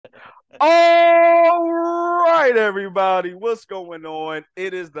All right, everybody, what's going on?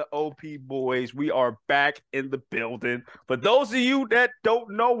 It is the OP Boys. We are back in the building. For those of you that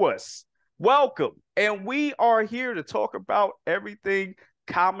don't know us, welcome. And we are here to talk about everything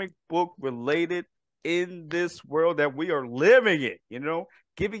comic book related in this world that we are living in,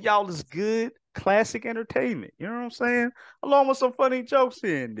 giving y'all this good classic entertainment. You know what I'm saying? Along with some funny jokes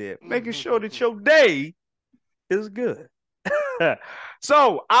here and there, making sure that your day is good.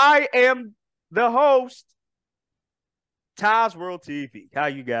 So I am the host, tais.worldtv. How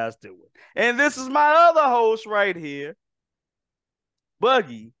you guys doing? And this is my other host right here,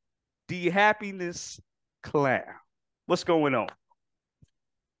 Buggy, the happiness clown. What's going on?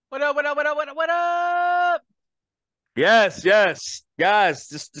 What up, what up, what up, what up, what up? Yes, yes. Guys,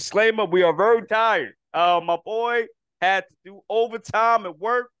 just disclaimer, we are very tired. My boy had to do overtime at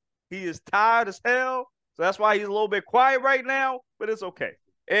work. He is tired as hell. So that's why he's a little bit quiet right now, but it's okay.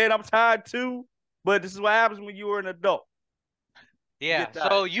 And I'm tired too, but this is what happens when you are an adult. You Yeah, get tired.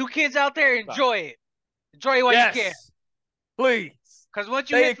 so you kids out there, enjoy it. Enjoy it while you can. Yes, please. Because once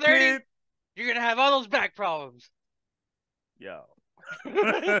you Stay a hit 30, kid. you're going to have all those back problems. Yo.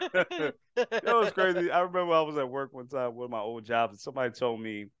 It's crazy. I remember I was at work one time, one of my old jobs, and somebody told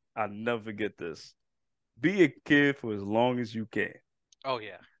me, I'll never forget this. Be a kid for as long as you can. Oh,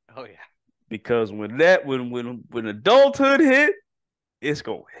 yeah. Oh, yeah. Because when adulthood hit, it's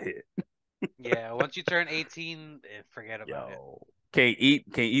gonna hit. Yeah, once you turn 18, forget about it. Yo. Can't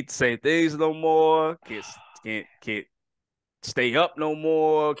eat the same things no more. Can't stay up no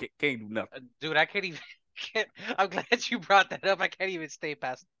more. Can't do nothing. Dude, I can't even. I'm glad you brought that up. I can't even stay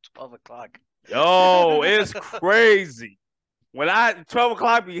past 12 o'clock. Yo, it's crazy. When 12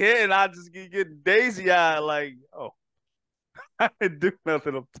 o'clock be hitting, I just get daisy eyed like, oh, I didn't do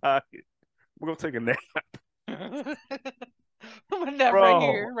nothing. I'm tired. We're gonna take a nap. I'm a nap right Bro.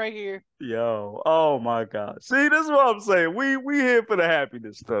 here, right here. Yo, oh my God. See, this is what I'm saying. We here for the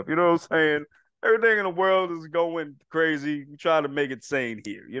happiness stuff. You know what I'm saying? Everything in the world is going crazy. We try to make it sane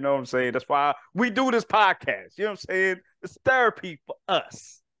here. You know what I'm saying? That's why we do this podcast. You know what I'm saying? It's therapy for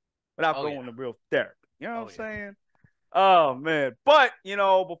us without Oh, going yeah. to real therapy. You know what Oh, I'm yeah. saying? Oh man. But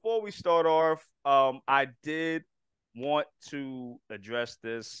before we start off, I did want to address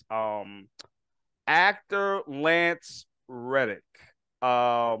this. Actor Lance Reddick.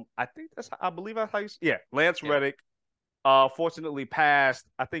 I believe that's how yeah, Lance Yeah. Reddick. Fortunately passed.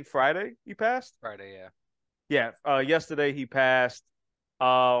 I think Friday he passed. Friday, yeah. Yeah. Yesterday he passed.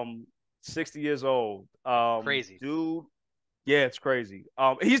 Um, 60 years old. Crazy. Dude. Yeah, it's crazy.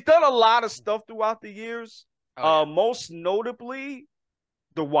 He's done a lot of stuff throughout the years. Oh, yeah. Most notably,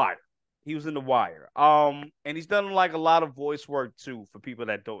 The Wire. He was in The Wire. And he's done like a lot of voice work too for people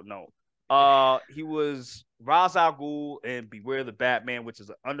that don't know. He was Ra's al Ghul in Beware the Batman, which is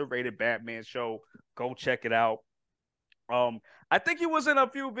an underrated Batman show. Go check it out. Um, I think he was in a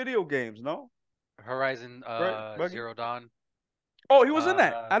few video games. No, Horizon right, Buggy? Zero Dawn, Oh, he was in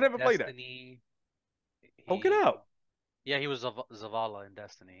that. I never played that. Destiny. Oh, get He out. Yeah, he was Zavala in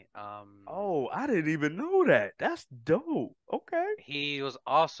Destiny. Oh, I didn't even know that. That's dope. Okay. He was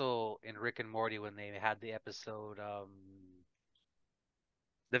also in Rick and Morty when they had the episode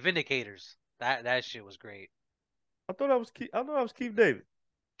The Vindicators. That shit was great. I thought I was Keith David.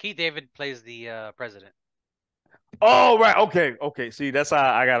 Keith David plays the president. Oh, right. Okay. Okay. See, that's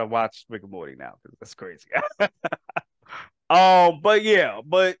how I gotta watch Rick and Morty now because that's crazy. But yeah,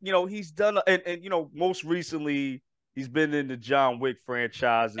 but he's done, and most recently he's been in the John Wick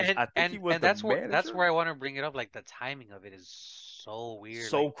franchises. And I think he and was and the that's manager. where I want to bring it up. Like the timing of it is so weird.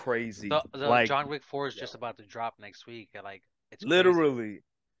 So Like crazy, the like John Wick 4 is yo, just about to drop next week. And like it's crazy. literally.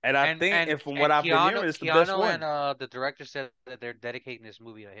 And I And think, and and from what and I've been Keanu hearing, it's the best Keanu and one. the director said that they're dedicating this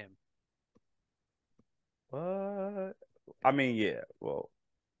movie to him. What? I mean, yeah. Well,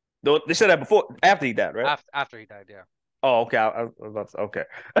 they said that before, after he died, right? After he died, yeah. Oh, okay. I was about to, okay.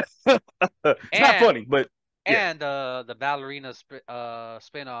 It's not And funny, but yeah. and the ballerina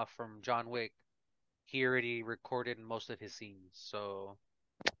spin-off from John Wick, he already recorded most of his scenes.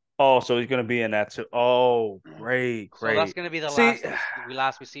 Oh, so he's gonna be in that too. Oh, great, So that's great. gonna be the See,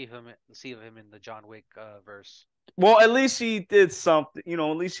 last we see of him in the John Wick verse. well, at least he did something. At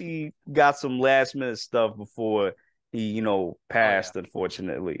least he got some last minute stuff before he, Oh yeah. passed.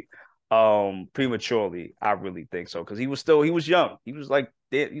 Unfortunately, prematurely. I really think so because he was young. He was like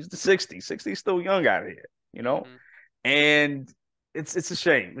he's the 60s. 60 still young out here. You know, Hmm. and it's a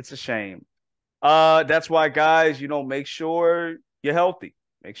shame. It's a shame. That's why guys, make sure you're healthy.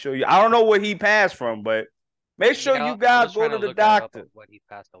 Make sure you. I don't know what he passed from, but make sure Yeah, you I guys was go trying to to the look that up of doctor. what he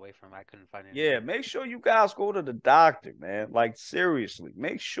passed away from. I couldn't find Yeah, anything. make sure you guys go to the doctor, man. Like seriously,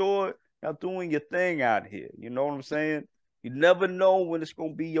 make sure Y'all doing your thing out here. You know what I'm saying? You never know when it's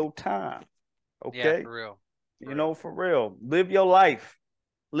gonna be your time. Yeah, Okay? for real. You know, for real. Live your life.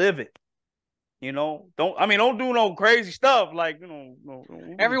 Live it. You know, don't do no crazy stuff like, don't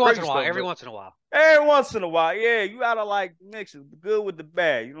do Every once in crazy a while. stuff, Every but once in a while. every once in a while, yeah, you gotta like mix it, the good with the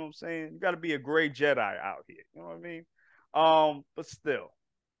bad. You know what I'm saying? You gotta be a great Jedi out here. You know what I mean? But still,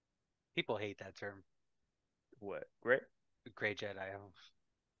 People hate that term. what? Great? Great Jedi.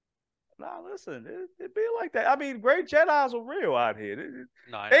 Nah, listen, it be like that. I mean, great Jedi's are real out here.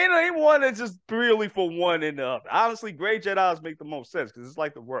 No, I know. Ain't one that's just really for one and the other. Honestly, great Jedi's make the most sense because it's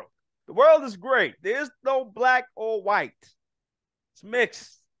like the world. The world is great. There's no black or white. It's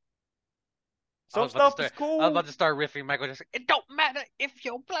mixed. I Some was about to stuff is start. I was cool. about to start riffing Michael Jackson. It don't matter if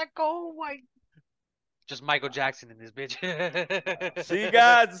you're black or white. Just Michael Jackson in this bitch. See,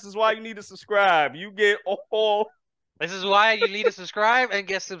 guys, this is why you need to subscribe. You get all. This is why you need to subscribe and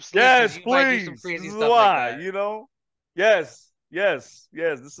get some sleep because Yes, you might do some please. This crazy is stuff like why, that. Yes, yes,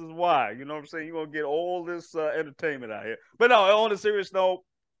 yes. This is why. You know what I'm saying? You're gonna get all this entertainment out here. But no, on a serious note,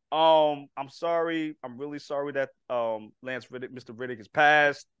 I'm sorry. I'm really sorry that Lance Riddick, Mr. Riddick, has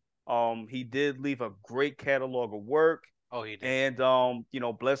passed. He did leave a great catalog of work. Oh, he did. And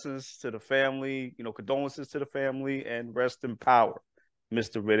blessings to the family, condolences to the family, and rest in power,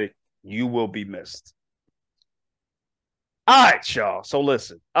 Mr. Riddick. You will be missed. All right, y'all. So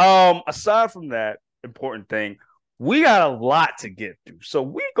listen. Aside from that important thing, we got a lot to get through. So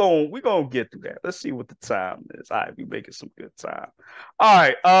we gonna get through that. Let's see what the time is. All right, we making some good time. All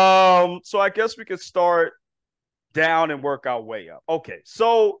right. So I guess we could start down and work our way up. Okay.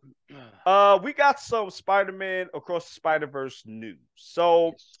 So we got some Spider-Man Across the Spider-Verse news. So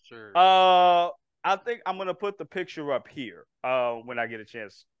Yes, sir. I think I'm gonna put the picture up here when I get a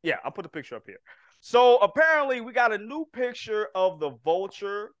chance. Yeah, I'll put the picture up here. So apparently we got a new picture of the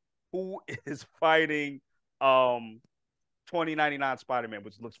Vulture who is fighting 2099 Spider-Man,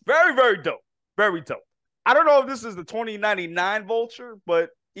 which looks very, very dope. Very dope. I don't know if this is the 2099 Vulture, but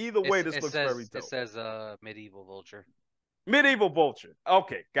either way, this looks very It dope. says medieval vulture. Medieval Vulture.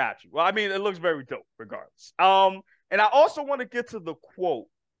 Okay, got you. Well, I mean, it looks very dope, regardless. And I also want to get to the quote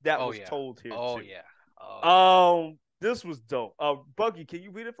that Oh was yeah. told here Oh too. yeah. Oh yeah. This was dope. Buggy, can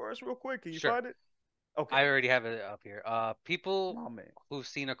you read it for us real quick? Can you Sure. find it? Okay, I already have it up here. People my man. who've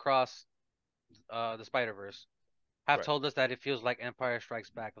seen across the Spider-Verse have Right. told us that it feels like Empire Strikes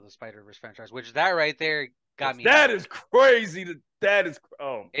Back of the Spider-Verse franchise, which that right there got Yes, me that hyped. is crazy. That is.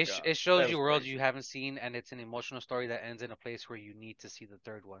 Oh my god, It shows that you is worlds you crazy. haven't seen, and it's an emotional story that ends in a place where you need to see the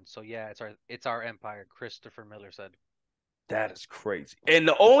third one. So yeah, it's our Empire. Christopher Miller said. That is crazy. And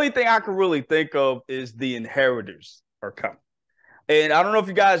the only thing I can really think of is the Inheritors are coming. And I don't know if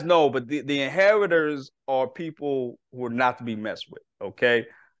you guys know, but the Inheritors are people who are not to be messed with. Okay,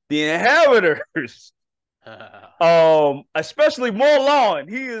 the Inheritors, especially Morlon,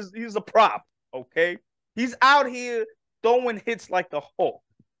 he's a prop. Okay, he's out here throwing hits like the Hulk.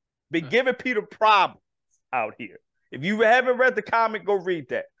 Been giving Peter problems out here. If you haven't read the comic, go read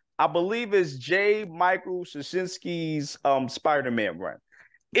that. I believe it's J. Michael Straczynski's Spider-Man run.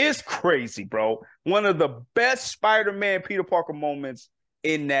 It's crazy, bro. One of the best Spider-Man Peter Parker moments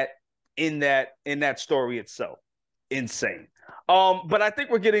in that story itself. Insane. But I think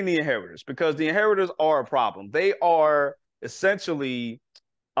we're getting the Inheritors because the Inheritors are a problem. They essentially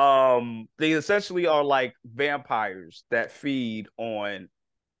are like vampires that feed on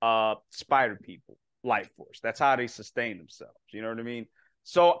spider people, life force. That's how they sustain themselves. You know what I mean?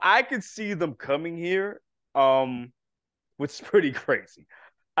 So I could see them coming here, which is pretty crazy.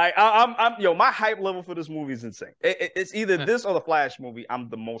 I'm my hype level for this movie is insane. It's either this or the Flash movie. I'm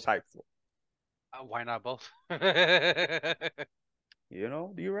the most hyped for. Why not both?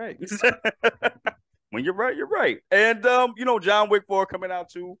 You're right. When you're right, you're right. And John Wick 4 coming out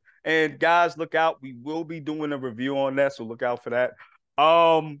too. And guys, look out. We will be doing a review on that, so look out for that.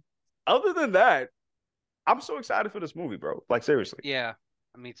 Other than that, I'm so excited for this movie, bro. Like seriously. Yeah,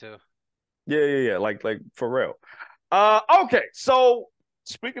 me too. Yeah. Like for real. Okay. So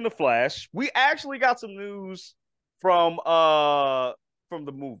speaking of Flash, we actually got some news from from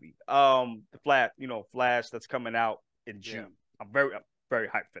the movie. Flash that's coming out in June. Yeah. I'm very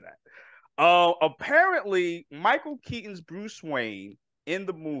hyped for that. Apparently Michael Keaton's Bruce Wayne in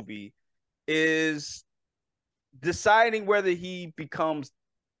the movie is deciding whether he becomes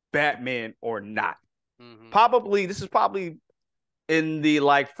Batman or not. Mm-hmm. This is probably in the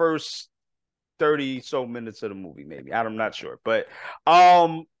like first 30 so minutes of the movie, maybe. I'm not sure. But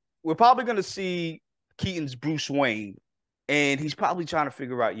we're probably gonna see Keaton's Bruce Wayne, and he's probably trying to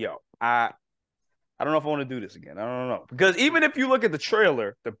figure out, I I don't know if I want to do this again. I don't know. Because even if you look at the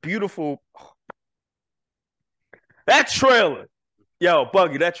trailer, the beautiful that trailer. Yo,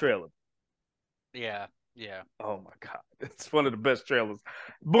 Buggy, that trailer. Yeah, yeah. Oh my God. It's one of the best trailers.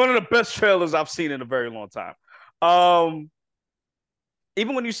 One of the best trailers I've seen in a very long time.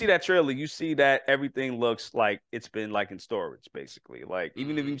 Even when you see that trailer, you see that everything looks like it's been like in storage, basically. Like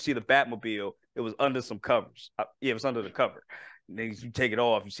even if you see the Batmobile, it was under some covers. Yeah, it was under the cover. And then you take it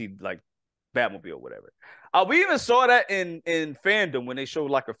off, you see like Batmobile, whatever. We even saw that in fandom when they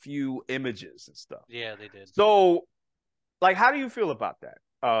showed like a few images and stuff. Yeah, they did. So, like, how do you feel about that,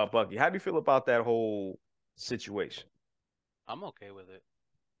 Bucky? How do you feel about that whole situation? I'm okay with it.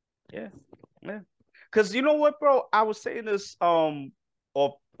 Yeah, yeah. Because you know what, bro? I was saying this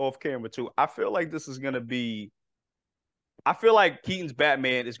off camera too. I feel like this is gonna be. I feel like Keaton's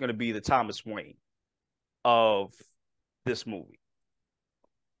Batman is gonna be the Thomas Wayne of this movie.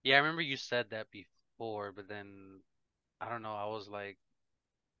 Yeah, I remember you said that before, but then I don't know. I was like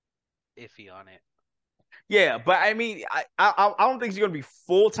iffy on it. Yeah, but I mean, I don't think he's gonna be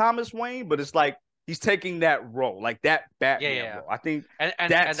full Thomas Wayne, but it's like he's taking that role, like that Yeah, Batman yeah. role. I think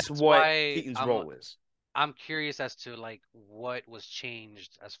And that's that's what why Keaton's role is. I'm curious as to like what was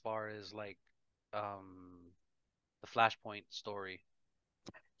changed as far as like um the Flashpoint story.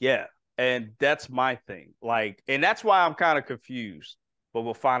 Yeah, and that's my thing. Like, and that's why I'm kind of confused. But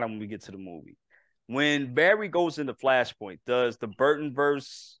we'll find out when we get to the movie. When Barry goes into Flashpoint, does the Burton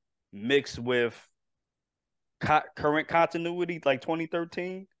verse mix with current continuity, like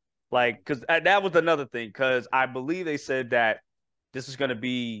 2013? Like, because that was another thing. Because I believe they said that this is going to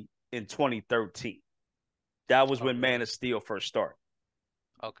be in 2013. That was Oh, when Man really? of Steel first started.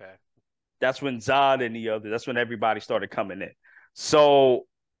 Okay. That's when Zod and the other. That's when everybody started coming in. So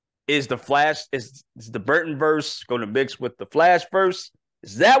is the Flash is the Burton verse going to mix with the Flash verse?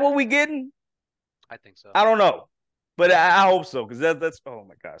 Is that what we getting? I think so. I don't know, but I hope so because that's oh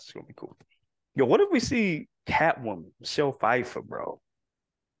my gosh, it's gonna be cool. Yo, what if we see Catwoman, Michelle Pfeiffer, bro?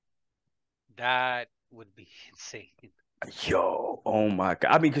 That would be insane. Yo, oh my god!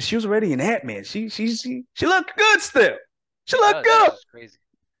 I mean, because she was already in Ant-Man. She looked good still. She She looked does. She's good. just crazy.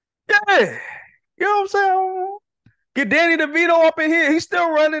 Yeah, you know what I'm saying? Get Danny DeVito up in here. He's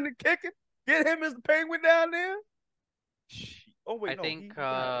still running and kicking. Get him as the Penguin down there. Oh I wait, no, think he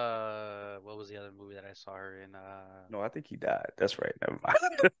died. what was the other movie that I saw her in? No, I think he died. That's right. Never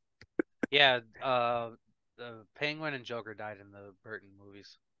mind. Yeah, the Penguin and Joker died in the Burton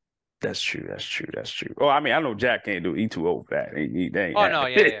movies. That's true. That's true. That's true. Oh, I mean, I know Jack can't do it. He too old for that. That ain't Oh no,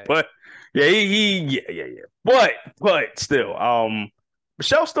 yeah, happening. yeah, yeah. But yeah, yeah. But still,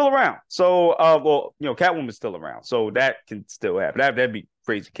 Michelle's still around. So, well, Catwoman's still around. So that can still happen. That'd be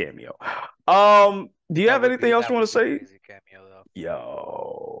crazy cameo. Do you have anything else That you want would to be a say? crazy cameo though.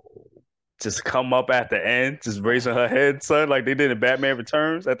 Yo, just come up at the end, just raising her head, son, like they did in Batman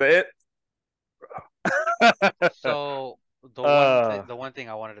Returns at the end. So uh, the one thing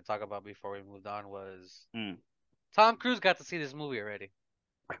I wanted to talk about before we moved on was mm. Tom Cruise got to see this movie already.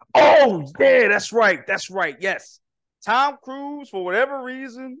 Oh, yeah, that's right. That's right. Yes. Tom Cruise, for whatever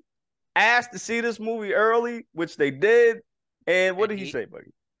reason, asked to see this movie early, which they did. And what And did he say,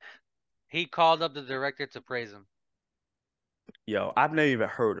 buddy? he called up the director to praise him. Yo, I've never even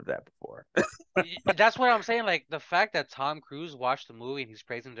heard of that before. That's what I'm saying. Like the fact that Tom Cruise watched the movie and he's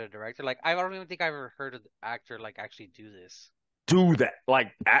praising the director. Like I don't even think I've ever heard of the actor like actually do this. Do that.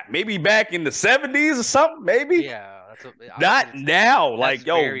 Like maybe back in the 70s or something, maybe. Yeah, Not now. that's Like,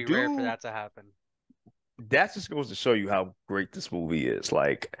 yo, very rare for dude, that to happen. that just goes to show you how great this movie is.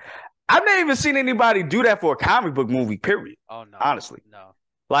 Like, I've never even seen anybody do that for a comic book movie, period. Oh no, Honestly. no.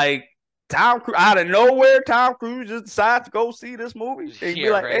 Like, Tom Cruise, out of nowhere, Tom Cruise just decides to go see this movie. They be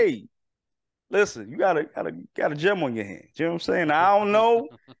Yeah, like, right. hey, listen, you got a gem on your hand. You know what I'm saying? I don't know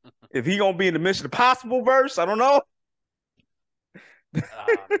if he gonna be in the Mission Impossible verse. I don't know.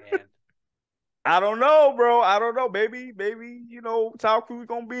 Oh man. I don't know, bro. I don't know. Maybe, Tom Cruise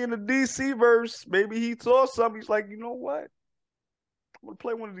gonna be in the DC verse. Maybe he saw something. He's like, you know what? I'm gonna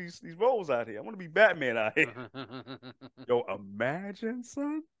play one of these roles out here. I want to be Batman out here. Yo, imagine,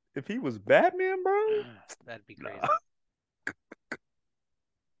 son, if he was Batman, bro. That'd be Nah. crazy.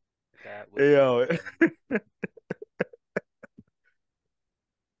 That would be Yo, insane.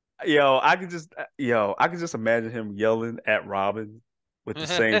 I could just imagine him yelling at Robin with the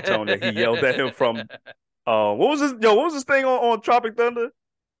same tone that he yelled at him from what was this thing on Tropic Thunder?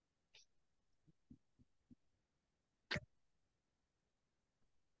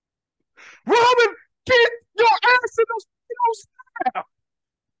 Robin, get your ass in those mosquitoes now.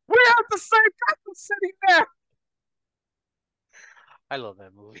 We're at the same goddamn city now. I love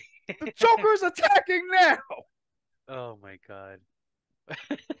that movie. The Joker is attacking now. Oh my god.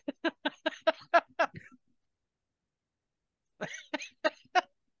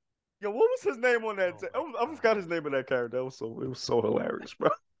 Yo, what was his name on that? Oh my I forgot his god. name of that character. It was so hilarious, bro.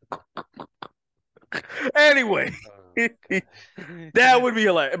 Anyway, Oh that god. would be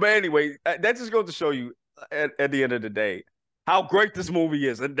hilarious. But anyway, that just goes to show you at the end of the day how great this movie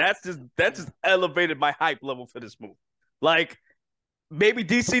is, and that's just elevated my hype level for this movie. Like maybe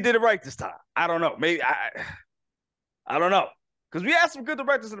DC did it right this time. I don't know. Maybe I don't know because we had some good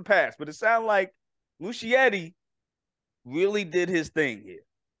directors in the past, but it sounded like Muschietti really did his thing here,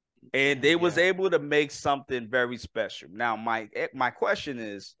 and they was Yeah. able to make something very special. Now, my question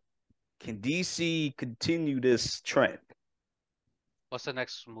is, can DC continue this trend? What's the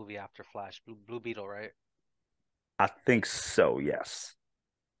next movie after Flash? Blue Beetle, right? I think so. Yes.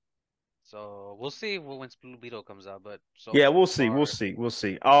 So we'll see when Blue Beetle comes out, but so Yeah, we'll see. We'll far, see. We'll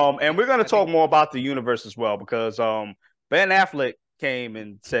see. I And think we're gonna I think talk more about the universe as well because Ben Affleck came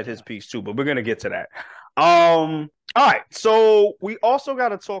and said his yeah. piece too, but we're gonna get to that. All right. So we also got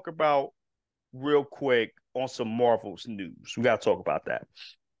to talk about real quick on some Marvel's news. We got to talk about that.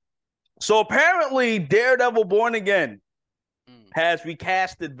 So apparently, Daredevil Born Again Mm. has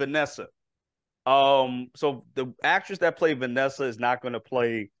recasted Vanessa. So the actress that played Vanessa is not going to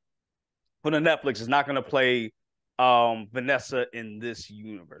play for the Netflix is not going to play Vanessa in this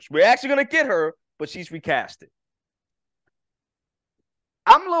universe. We're actually going to get her, but she's recasted.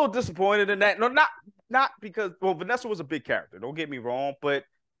 I'm a little disappointed in that. No, not because Vanessa was a big character. Don't get me wrong, but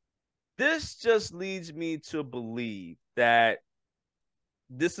this just leads me to believe that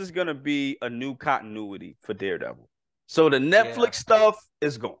this is going to be a new continuity for Daredevil. So the Yeah. Netflix stuff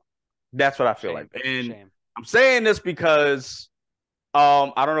is gone. That's what I feel like. Shame. And Shame. I'm saying this because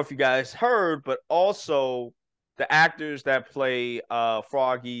I don't know if you guys heard, but also the actors that play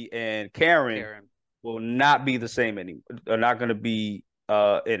Froggy and Karen Karen. will not be the same anymore. They're not going to be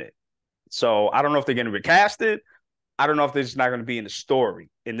in it. So I don't know if they're going to recast it. I don't know if they're just not going to be in the story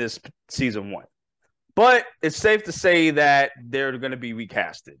in this season one. But it's safe to say that they're going to be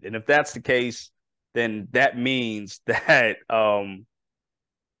recasted. And if that's the case, then that means that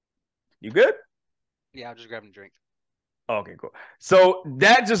you good? Yeah, I'm just grabbing a drink. Okay, cool. So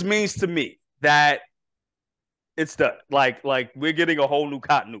that just means to me that it's done. Like we're getting a whole new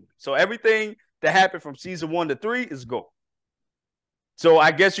continuity. So everything that happened from season 1 to 3 is gone. So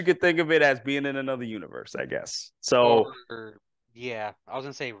I guess you could think of it as being in another universe, I guess. So Or yeah, I was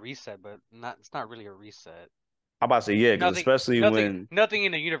gonna say reset, but not. It's not really a reset. I'm about to say yeah, because Nothing. especially Nothing. when Nothing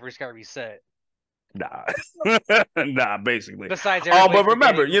in the universe got reset. nah, nah, basically. Besides everybody But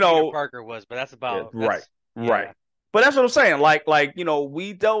remember, forgetting who Peter Parker was, but that's yeah, about right, that's right. yeah. But that's what I'm saying. Like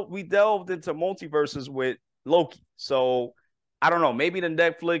we delved into multiverses with Loki. So I don't know. Maybe the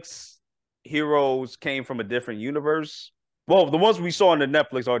Netflix heroes came from a different universe. Well, the ones we saw in the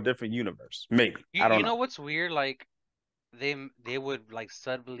Netflix are a different universe. Maybe You I don't you know. know what's weird? Like they would like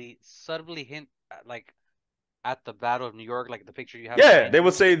subtly hint at the Battle of New York, like the picture you have Yeah, behind they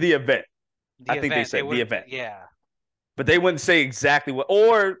would you. say the event. I The think they event they said the would event, yeah. but they wouldn't say exactly what.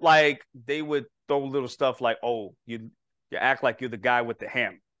 Or like they would throw little stuff like, "Oh, you act like you're the guy with the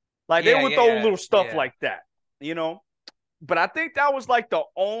hammer." Like they Yeah, would yeah, throw yeah, little stuff yeah. like that, you know. But I think that was like the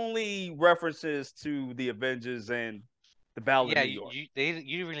only references to the Avengers and the Battle of Yeah, New York.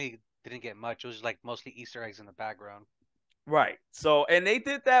 you really didn't get much. It was like mostly Easter eggs in the background. Right. So and they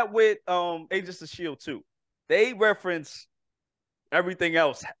did that with Agents of Shield too. They reference everything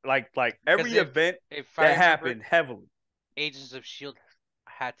else, like Because every event if I that remember, happened heavily. Agents of Shield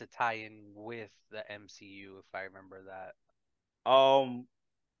had to tie in with the MCU. If I remember that. Um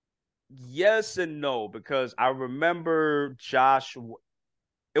yes and no, because I remember Josh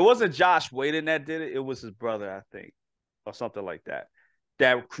it wasn't Josh Whedon that did it, it was his brother, I think, or something like that,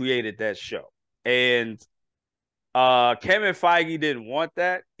 that created that show. And Kevin Feige didn't want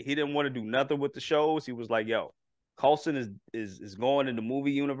that. He didn't want to do nothing with the shows. He was like, "Yo, Coulson is going in the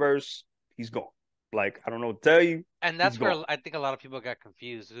movie universe. He's gone. Like I don't know what to tell you. And He's that's gone." where I think a lot of people got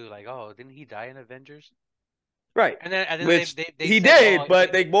confused too. Like, oh, didn't he die in Avengers? Right. And then Which they he said, oh, did,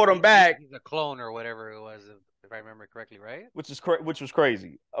 but they brought him back, he's a clone or whatever it was, if I remember correctly, right? which was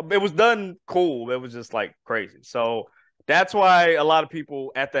crazy. It was done cool. It was just like crazy. So that's why a lot of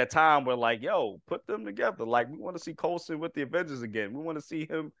people at that time were like, "Yo, put them together. Like we want to see Coulson with the Avengers again. We want to see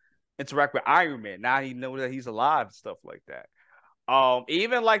him interact with Iron Man. Now he knows that he's alive and stuff like that."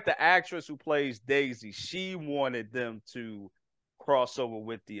 Even like the actress who plays Daisy, she wanted them to cross over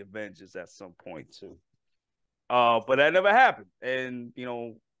with the Avengers at some point too. But that never happened, and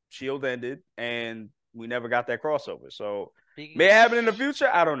Shield ended, and we never got that crossover. So Speaking May of, happen in the future.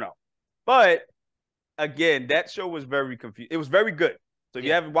 I don't know. But again, that show was very confusing. It was very good. So if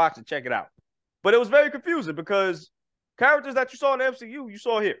you haven't watched it, check it out. But it was very confusing because characters that you saw in the MCU, you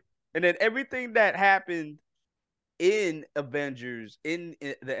saw here. And then everything that happened in Avengers, in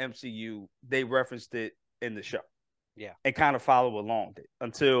the MCU, they referenced it in the show. Yeah. And kind of follow along it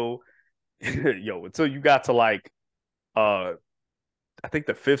until until you got to like I think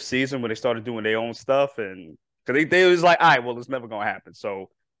the 5th season when they started doing their own stuff, and because they was like, all right, well, it's never gonna happen, so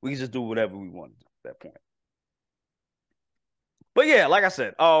we can just do whatever we want to do at that point. But yeah, like I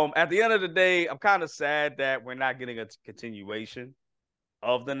said, at the end of the day, I'm kind of sad that we're not getting a continuation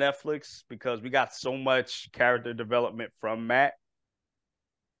of the Netflix because we got so much character development from Matt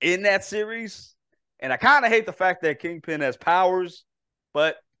in that series, and I kind of hate the fact that Kingpin has powers,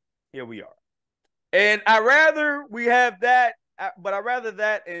 but here we are. And I rather we have that, but I rather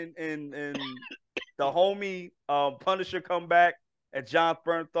that in the homie Punisher come back at John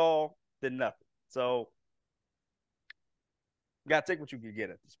Bernthal than nothing. So you gotta take what you can get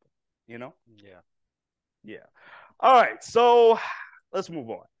at this point, you know? Yeah. Yeah. All right, so let's move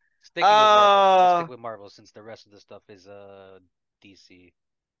on. Sticking with Marvel. Let's stick with Marvel since the rest of the stuff is DC.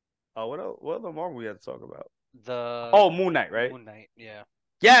 Oh, what other Marvel we had to talk about? The Moon Knight, right? Moon Knight, yeah.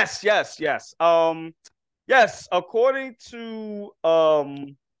 Yes. Yes, according to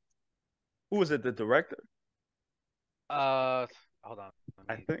who was it, the director? Hold on.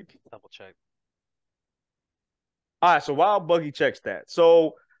 I think. Double check. All right, so while Buggy checks that.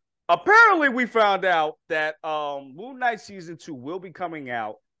 So apparently we found out that Moon Knight season 2 will be coming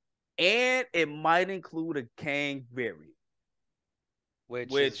out, and it might include a Kang variant.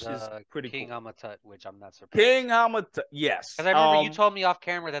 Which is pretty King cool. Amatut, which I'm not surprised. King Amatut, yes. Because I remember you told me off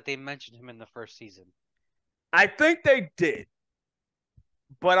camera that they mentioned him in the first season. I think they did,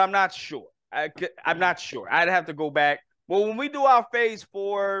 but I'm not sure. I'm not sure. I'd have to go back. Well, when we do our Phase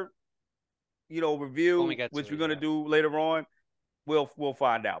 4, review, which we're gonna do later on, we'll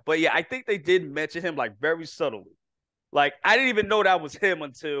find out. But yeah, I think they did mention him like very subtly. Like I didn't even know that was him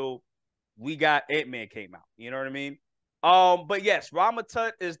until we got Ant-Man came out. You know what I mean? But yes,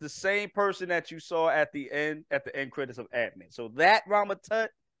 Ramatut is the same person that you saw at the end credits of Ant-Man. So that Ramatut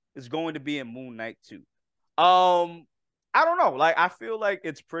is going to be in Moon Knight too. I don't know. Like I feel like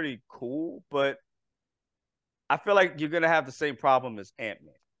it's pretty cool, but I feel like you're gonna have the same problem as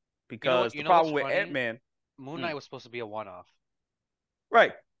Ant-Man because the problem with Ant-Man, Moon Knight was supposed to be a one-off.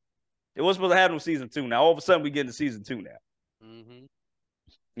 Right. It was supposed to have no season 2. Now all of a sudden we get into season 2 now. Mm-hmm.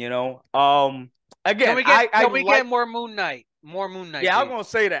 Again, can we get more Moon Knight? More Moon Knight. Yeah, I'm gonna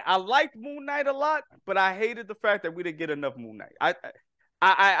say that. I liked Moon Knight a lot, but I hated the fact that we didn't get enough Moon Knight.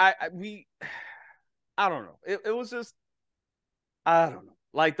 I don't know. It was just I don't know.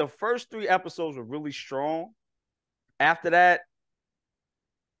 Like the first 3 episodes were really strong. After that,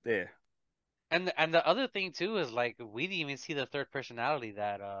 yeah. And the other thing too is like we didn't even see the third personality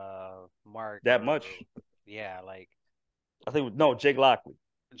that Mark that much. Yeah, like I think Jake Lockley.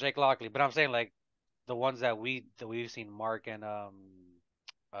 Jake Lockley, but I'm saying like the ones that we've seen, Mark and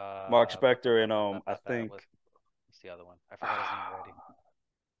Mark Spector and I think what's the other one? I forgot his name already.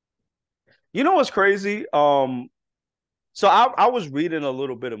 You know what's crazy? So I was reading a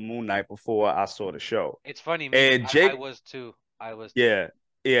little bit of Moon Knight before I saw the show. It's funny, and Jake, I was too. Yeah,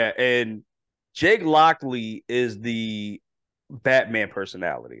 and Jake Lockley is the Batman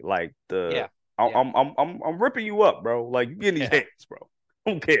personality. Like I'm ripping you up, bro. Like you get these hands, bro. I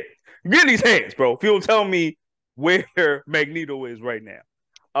don't care. You get these hands, bro. If you don't tell me where Magneto is right now.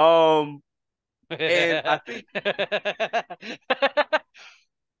 And I think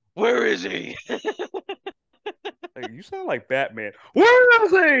where is he? Like, you sound like Batman. Where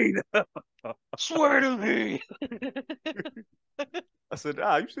is he? Swear to me. I said,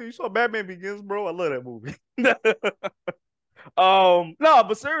 you saw Batman Begins, bro? I love that movie. No,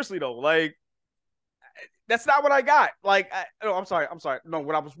 but seriously though, like that's not what I got. Like, I'm sorry. No,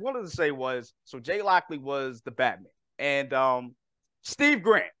 what I was wanting to say was, so Jay Lockley was the Batman, and Steve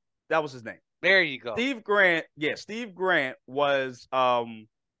Grant, that was his name. There you go. Steve Grant was the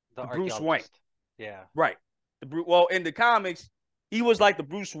Bruce Wayne. Yeah. Right. Well, in the comics, he was like the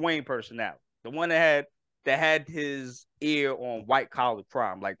Bruce Wayne personality, the one that had his ear on white collar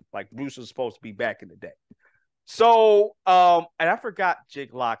crime, like Bruce was supposed to be back in the day. So, and I forgot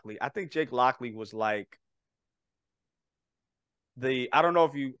Jake Lockley. I think Jake Lockley was like I don't know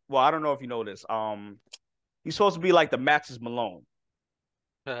if you know this. He's supposed to be like the Maxis Malone.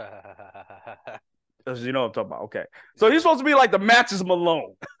 You know what I'm talking about. Okay. So he's supposed to be like the Maxis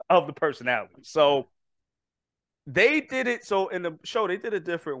Malone of the personality. So they did it. So in the show, they did it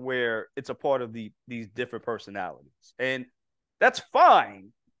different where it's a part of these different personalities. And that's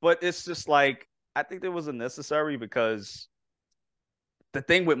fine, but it's just like I think it was unnecessary because the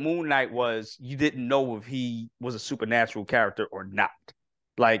thing with Moon Knight was you didn't know if he was a supernatural character or not.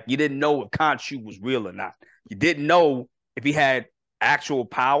 Like you didn't know if Khonshu was real or not. You didn't know if he had actual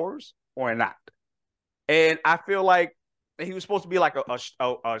powers or not. And I feel like he was supposed to be like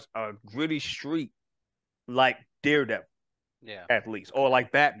a gritty street like Daredevil, Yeah. at least, or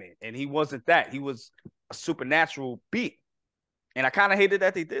like Batman. And he wasn't that. He was a supernatural being. And I kind of hated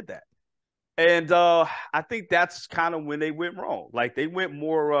that they did that. And I think that's kind of when they went wrong. Like they went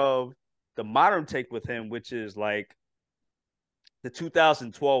more of the modern take with him, which is like the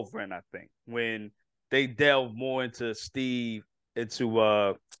 2012 run, I think, when they delved more into Steve,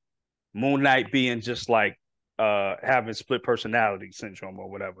 into Moon Knight being just like having split personality syndrome or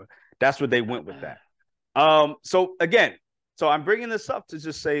whatever. That's what they went with that. So again, so I'm bringing this up to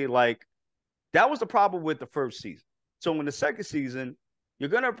just say like that was the problem with the first season. So in the second season, you're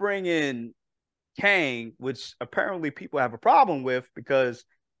gonna bring in Kang, which apparently people have a problem with because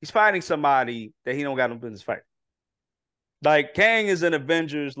he's fighting somebody that he don't got no business fighting. Like Kang is an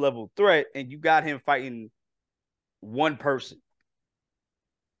Avengers level threat, and you got him fighting one person.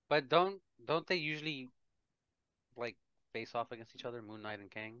 But don't they usually like face off against each other, Moon Knight and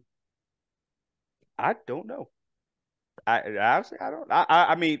Kang? I don't know. I honestly I don't.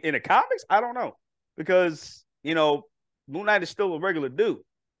 I mean, in the comics, I don't know because Moon Knight is still a regular dude.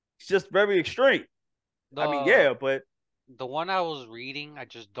 He's just very extreme. I mean, The yeah, but the one I was reading, I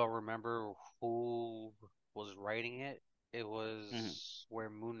just don't remember who was writing it. It mhm. was where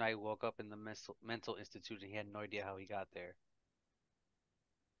Moon Knight woke up in the mental institute and he had no idea how he got there.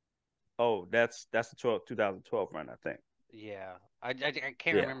 Oh, that's the 2012 run, I think. Yeah, I can't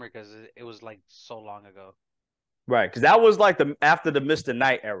Yeah, remember because it was like so long ago. right. Because that was like the after the Mister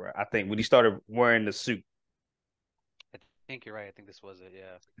Knight era, I think, when he started wearing the suit. I think you're right. I think this was it.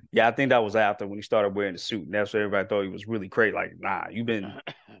 Yeah, I think that was after when he started wearing the suit, and that's what everybody thought he was really crazy. Like, nah, Yeah.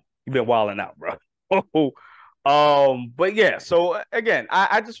 you've been wilding out, bro. But yeah. So again,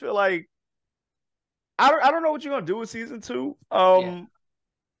 I just feel like I don't know what you're gonna do with season two. Yeah.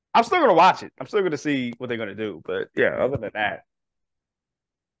 I'm still gonna watch it. I'm still gonna see what they're gonna do. But yeah, other than that,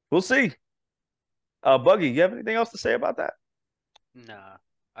 we'll see. Buggy, you have anything else to say about that? Nah.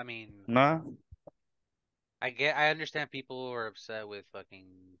 I mean, Nah. I understand people who are upset with fucking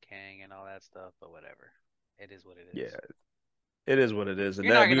Kang and all that stuff, but whatever. It is what it Yeah, is. it is what it is,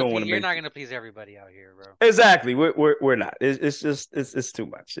 and that we don't want to You're make not gonna please everybody out here, bro. exactly. We're not. It's just it's too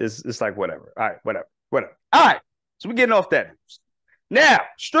much. It's like whatever. All right, whatever. All right. So we're getting off that news. Now,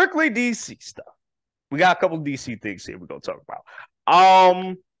 strictly DC stuff. We got a couple of DC things here we're gonna talk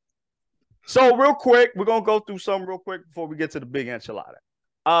about. So real quick, we're gonna go through some real quick before we get to the big enchilada.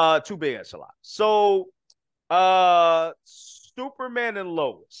 Two big enchiladas. So Superman and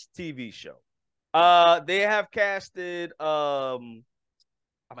Lois TV show. They have casted I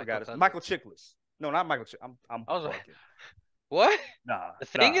Michael forgot it. Michael Cudlitz. Chiklis. No, not Michael. I'm I was like, bugging. what? Nah, The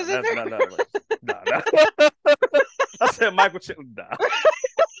thing nah, is in that's there? nah. I said Michael Chiklis. Nah.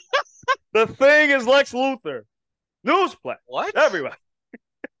 The thing is Lex Luthor. Newsflash. What? Everybody.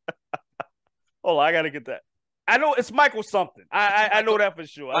 Hold on, I gotta get that. I know it's Michael something. I know Michael that for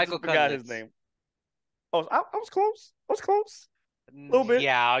sure. I Michael just forgot his Cudlitz. name. Oh, I was close. I was close. A little bit.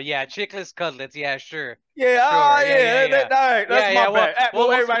 Yeah, Chickless Cudlitz. Yeah, sure. Yeah, Sure. yeah. All right, that's my Well, bad.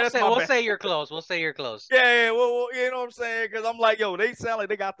 Well, everybody, that's my we'll bad. say you're close. We'll say you're close. Yeah. Well, you know what I'm saying? Because I'm like, yo, they sound like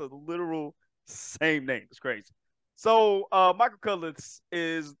they got the literal same name. It's crazy. So, Michael Cudlitz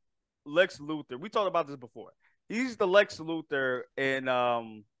is Lex Luthor. We talked about this before. He's the Lex Luthor in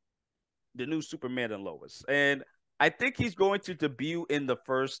the new Superman and Lois, and I think he's going to debut in the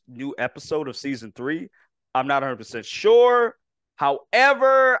first new episode of season 3. I'm not 100% sure.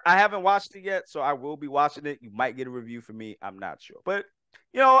 However, I haven't watched it yet, so I will be watching it. You might get a review from me. I'm not sure, but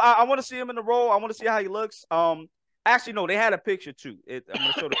I want to see him in the role. I want to see how he looks. Actually, no, they had a picture too. I'm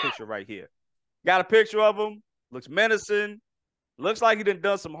gonna show the picture right here. Got a picture of him. Looks menacing. Looks like he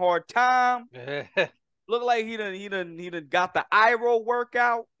done some hard time. Look like he done got the eye roll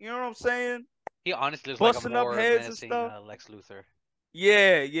workout. You know what I'm saying? He honestly looks like a Busting up more heads and menacing stuff. Lex Luthor.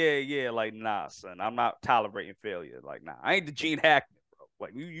 Yeah. Like, nah, son. I'm not tolerating failure. Like, nah, I ain't the Gene Hackman, bro.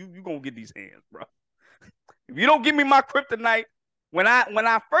 Like, you gonna get these hands, bro. If you don't give me my kryptonite when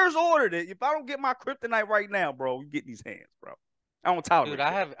I first ordered it, if I don't get my kryptonite right now, bro, you get these hands, bro. I don't Dude, tolerate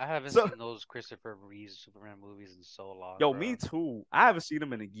that. I haven't So, seen those Christopher Reeve Superman movies in so long, yo, me bro. too. I haven't seen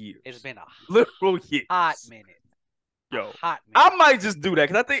them in It's years. been a Literal hot years. minute. A Yo, hot I minute. might just do that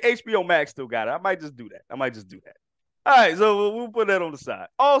because I think HBO Max still got it. I might just do that. All right, so we'll put that on the side.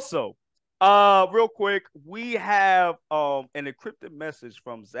 Also, Real quick, we have an encrypted message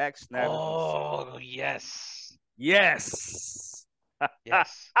from Zack Snyder himself. Oh yes, Yes.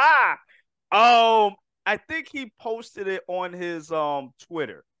 yes. Ah. I think he posted it on his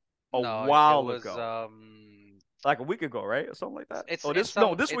Twitter a No, it while was ago. Like a week ago, right? Or something like that.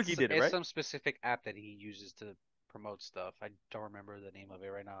 Oh, this week he did it, it's right? some specific app that he uses to promote stuff. I don't remember the name of it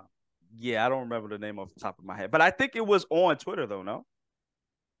right now. Yeah, I don't remember the name off the top of my head. But I think it was on Twitter though, no?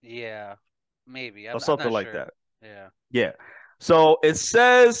 Yeah, maybe. Or I'm something not like sure. that. Yeah. Yeah. So it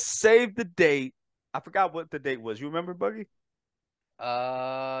says save the date. I forgot what the date was. You remember, Buggy?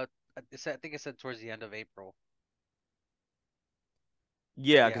 I think it said towards the end of April.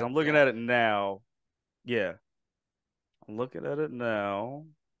 Yeah, because Yeah, I'm looking yeah. at it now. Yeah. I'm looking at it now.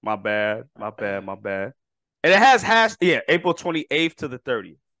 My bad. My bad. My bad. And it has April 28th to the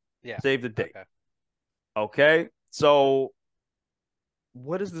 30th. Yeah. Save the date. Okay. Okay. So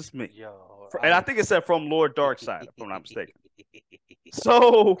what does this mean? Yo, And I think it said from Lord Darkseid, if I'm not mistaken.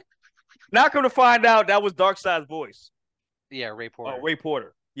 So now come to find out that was Darkseid's voice. Yeah, Ray Porter. Ray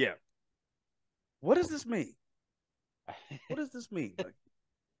Porter. Yeah. What does this mean? What does this mean? Like,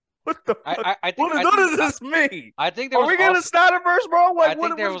 what the fuck? What does this mean? I think there Are was we getting a also Snyderverse, bro? I Like,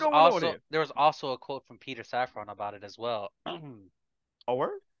 think what's going on here? there was also a quote from Peter Safran about it as well. Oh,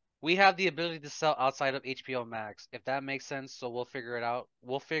 word? We have the ability to sell outside of HBO Max, if that makes sense. So we'll figure it out.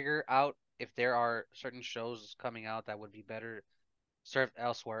 We'll figure out if there are certain shows coming out that would be better served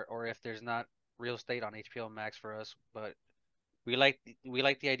elsewhere, or if there's not real estate on HBO Max for us. But we like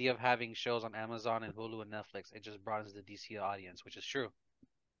the idea of having shows on Amazon and Hulu and Netflix. It just broadens the DC audience, which is true.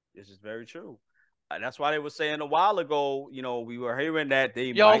 This is very true. That's why they were saying a while ago, we were hearing that they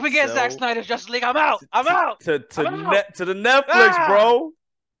Yo, if might we get Zack sell Snyder's Justice League, I'm out. I'm out. I'm out. to the Netflix, Ah! bro.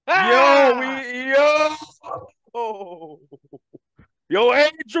 Ah! Yo, yo,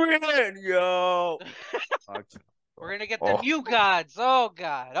 Adrian, yo. We're gonna get the Oh, new gods. Oh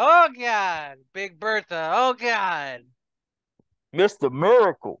god. Oh god. Big Bertha. Oh god. Mr.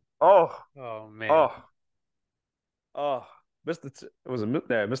 Miracle. Oh, Oh man. oh, oh, it was a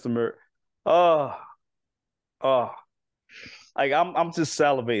Mr. Miracle. Oh, oh. Like I'm just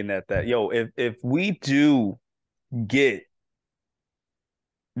salivating at that. Yo, if we do get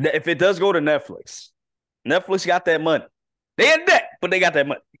if it does go to Netflix, Netflix got that money. They in debt, but they got that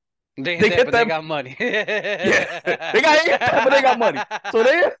money. They in They debt, get but they that. got money. Yeah, they got debt, but they got money. So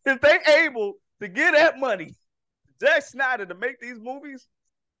if they able to get that money, Zack Snyder to make these movies,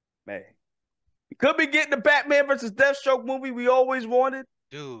 man, we could be getting the Batman versus Deathstroke movie we always wanted.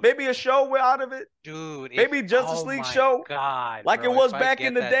 Dude. Maybe a show out of it. Dude. Maybe Justice League show. God, Like bro, it was if I back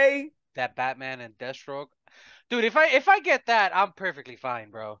in get the day. that Batman and Deathstroke. Dude, if I get that, I'm perfectly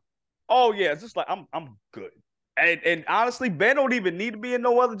fine, bro. Oh yeah, it's just like I'm good. And honestly, Ben don't even need to be in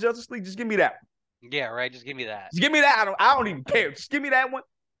no other Justice League. Just give me that. Yeah, right. Just give me that. Just give me that. I don't even care. Just give me that one.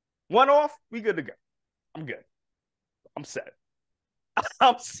 One off. We good to go. I'm good. I'm set.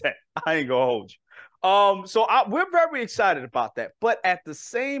 I'm set. I ain't gonna hold you. So we're very excited about that. But at the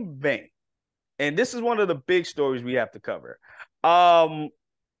same vein, and this is one of the big stories we have to cover. Ben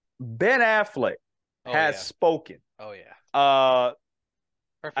Affleck has spoken. Oh yeah. I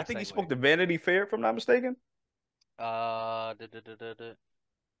Perfect think he segue. spoke to Vanity Fair, if I'm not mistaken. I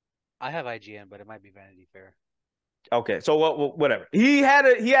have IGN, but it might be Vanity Fair. Okay, so whatever. He had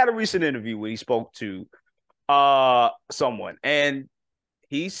a recent interview where he spoke to someone, and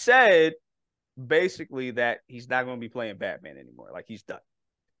he said basically that he's not going to be playing Batman anymore. Like he's done.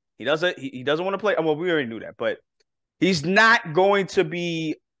 He doesn't want to play. Well, we already knew that, but he's not going to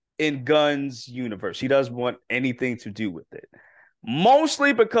be in Gunn's universe. He doesn't want anything to do with it.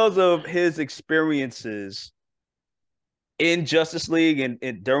 Mostly because of his experiences in Justice League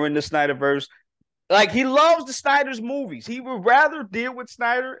and during the Snyderverse. Like he loves the Snyder's movies. He would rather deal with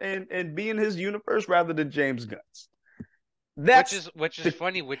Snyder and be in his universe rather than James Gunn's. Which is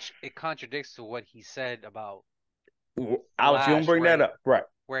funny, which it contradicts to what he said about I'll let you bring that up. Right.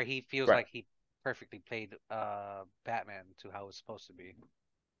 Where he feels like he perfectly played Batman to how it's supposed to be.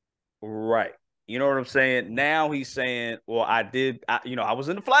 Right. You know what I'm saying? Now he's saying, well, I was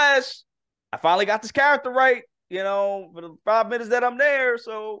in the Flash. I finally got this character right, for the 5 minutes that I'm there.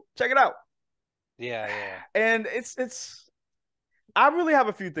 So check it out. Yeah, yeah. And it's I really have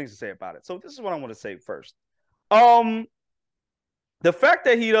a few things to say about it. So this is what I want to say first. The fact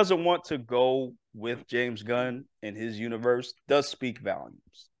that he doesn't want to go with James Gunn in his universe does speak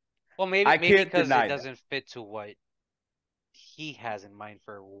volumes. Well, maybe because it doesn't fit to what he has in mind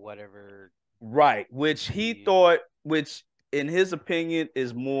for whatever. Right, which he thought, which in his opinion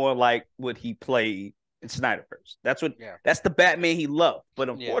is more like what he played in Snyderverse. That's the Batman he loved. But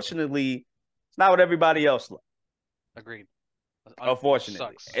unfortunately, It's not what everybody else likes. Agreed. Unfortunately.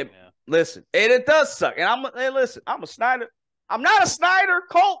 Sucks. Yeah. Listen, and it does suck. And listen, I'm a Snyder. I'm not a Snyder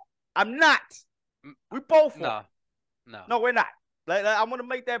cult. I'm not. We both are. No, we're not. I want to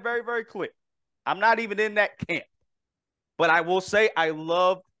make that very, very clear. I'm not even in that camp. But I will say I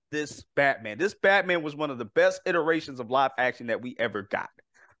love this Batman. This Batman was one of the best iterations of live action that we ever got.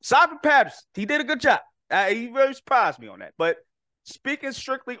 Simon Patterson, he did a good job. He really surprised me on that. But speaking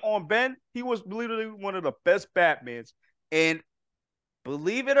strictly on Ben, he was literally one of the best Batmans. And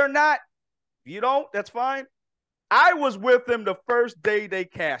believe it or not, if you don't, that's fine. I was with him the first day they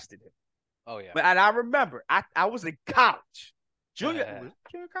casted him. Oh yeah. And I remember I was in college. Junior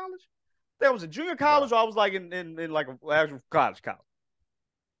college? That was in junior college, or I was like in like an actual college.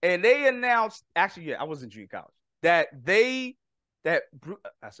 And they announced, actually, yeah, I was in junior college, that I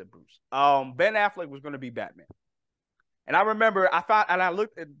said Bruce. Ben Affleck was going to be Batman. And I remember I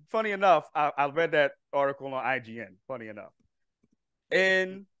looked, funny enough, I read that article on IGN, funny enough.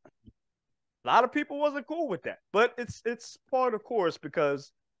 And a lot of people wasn't cool with that. But it's part of the course,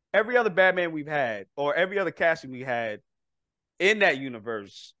 because every other Batman we've had, or every other casting we had in that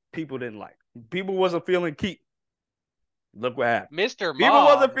universe, people didn't like. People wasn't feeling Keaton. Look what happened. Mr. Mom. People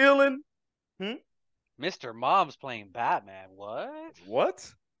wasn't feeling. Mr. Mom's playing Batman. What?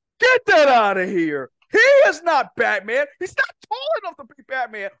 What? Get that out of here. He is not Batman. He's not tall enough to be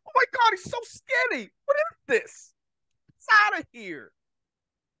Batman. Oh my God, he's so skinny. What is this? It's out of here.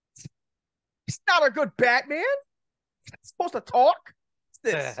 He's not a good Batman. He's not supposed to talk.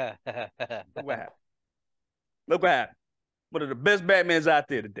 What's this? Look what happened. Look what happened. One of the best Batmans out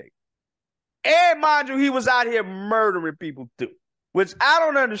there today. And mind you, he was out here murdering people too, which I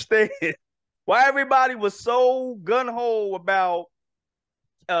don't understand why everybody was so gun-ho about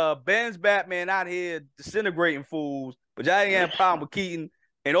Ben's Batman out here disintegrating fools, but y'all ain't have a problem with Keaton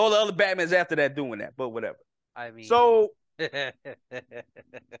and all the other Batmans after that doing that, but whatever. I mean, so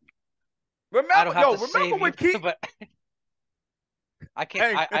remember when Keaton, but I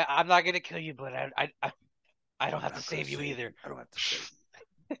can't. I'm not gonna kill you, but I don't have to save you either. I don't have to save you.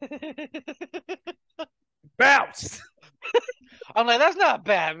 Bounce. I'm like, that's not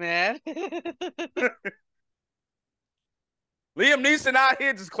Batman. Liam Neeson out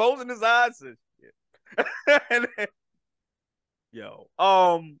here just closing his eyes and shit. And then,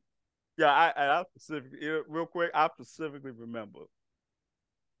 I specifically, real quick, I specifically remember.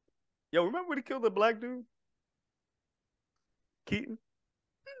 Remember when he killed the black dude? Keaton?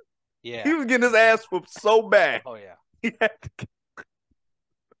 Yeah. He was getting his ass whooped so bad. Oh yeah.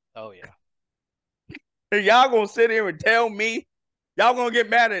 Oh yeah. And y'all gonna sit here and tell me y'all gonna get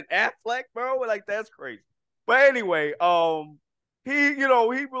mad at Affleck, bro? Like, that's crazy. But anyway, he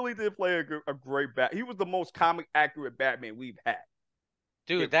really did play a great Bat. He was the most comic accurate Batman we've had.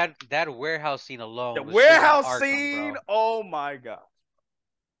 Dude, that warehouse scene alone. The warehouse scene, oh my God.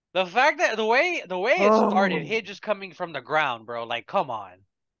 The fact that the way it started, hit just coming from the ground, bro. Like, come on.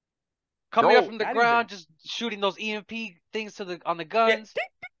 Coming up from the ground, just shooting those EMP things on the guns. Yeah.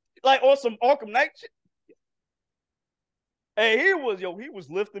 Like on some Arkham Knight shit. Hey, he was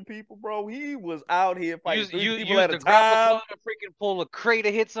lifting people, bro. He was out here fighting people at a time. To freaking pull a crate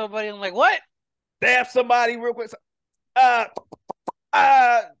to hit somebody. I'm like, what? Stab somebody real quick.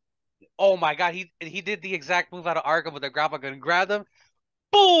 Oh my God, he did the exact move out of Arkham with the grapple gun. Grabbed him,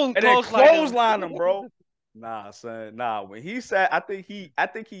 boom, and then clothesline him, bro. Nah, son. Nah, when he said, I think he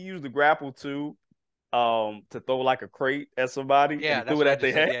used the grapple too, to throw like a crate at somebody. Yeah, and threw it at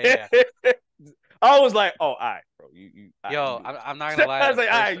their head. Yeah. I was like, oh, all right, bro. I'm not gonna lie. I was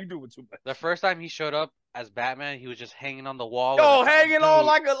like, all right, you doing too much. The first time he showed up as Batman, he was just hanging on the wall. Hanging on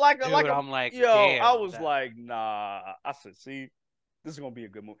like a. I'm like, damn, I was like, nah. I said, see, this is gonna be a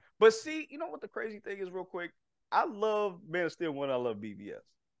good movie. But see, you know what the crazy thing is, real quick? I love Man of Steel more than I love BVS,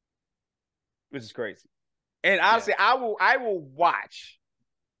 which is crazy. And honestly, I will watch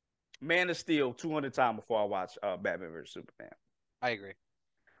Man of Steel 200 times before I watch Batman vs Superman. I agree.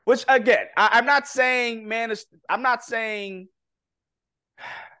 Which again, I'm not saying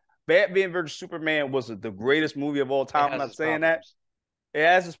Batman vs Superman was the greatest movie of all time. I'm not saying that. It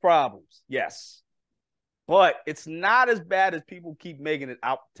has its problems, yes, but it's not as bad as people keep making it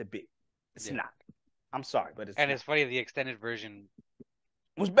out to be. It's not. I'm sorry, but it's funny. The extended version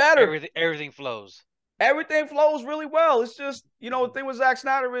was better. Everything flows. Everything flows really well. It's just, the thing with Zack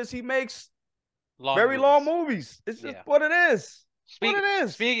Snyder is he makes very long movies. It's just what it is.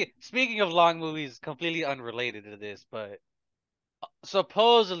 Speaking of long movies, completely unrelated to this, but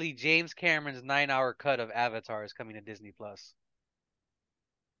supposedly James Cameron's 9-hour cut of Avatar is coming to Disney Plus.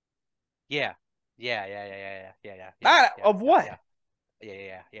 Yeah. Of what?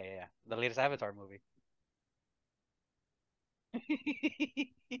 Yeah. The latest Avatar movie.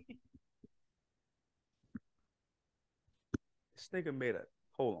 This nigga made a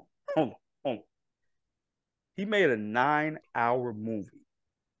hold on, hold on. He made a 9-hour movie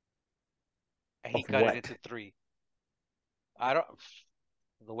And he of cut it what? into 3. I don't.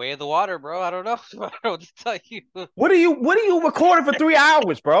 The way of the water, bro. I don't know. I don't know what to tell you. What are you recording for 3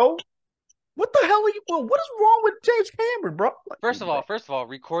 hours, bro? What the hell are you? Well, what is wrong with James Cameron, bro? First of all,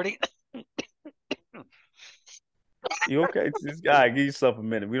 recording. You okay? This guy, give yourself a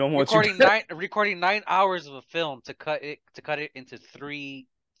minute. We don't want you. Recording 9 hours of a film to cut it into 3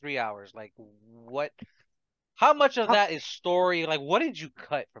 hours. Like what? How much of that is story? Like what did you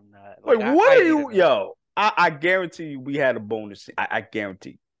cut from that? Like, Like what I are need to you, know. yo? I guarantee you, we had a bonus. I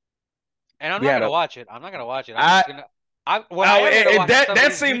guarantee And I'm we not had gonna a. watch it. I'm not gonna watch it. I'm I just gonna. I what I oh, am gonna watch is that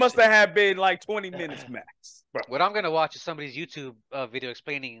somebody's scene must YouTube. have been like 20 minutes max, bro. What I'm gonna watch is somebody's YouTube video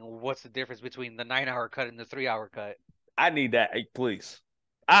explaining what's the difference between the 9 hour cut and the 3 hour cut. I need that, hey, please.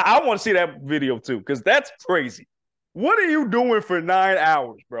 I want to see that video too, because that's crazy. What are you doing for 9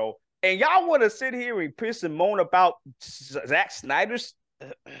 hours, bro? And y'all want to sit here and piss and moan about Zack Snyder's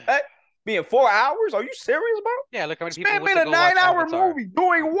being 4 hours? Are you serious, bro? Yeah, look how many This people man went made to a go watch 9-hour Avatar. movie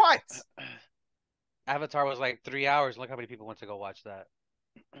doing what? Avatar was like 3 hours. Look how many people went to go watch that.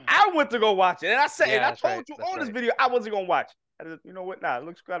 I went to go watch it, and I said, and Yeah, I that's right. told you That's on this right. video I wasn't gonna watch it. You know what? Nah, it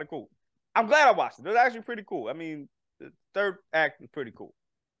looks kind of cool. I'm glad I watched it. It was actually pretty cool. I mean, the third act was pretty cool.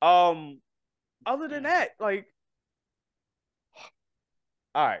 Other than that, like,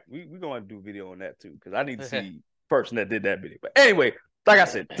 all right, we're gonna do a video on that too, because I need to see the person that did that video. But anyway, like I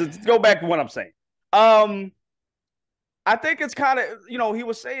said, to go back to what I'm saying. I think it's kind of, he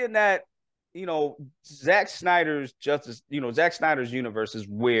was saying that, Zack Snyder's Zack Snyder's universe is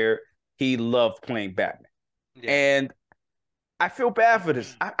where he loved playing Batman. Yeah. And I feel bad for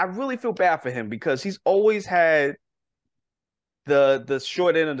this. I really feel bad for him because he's always had the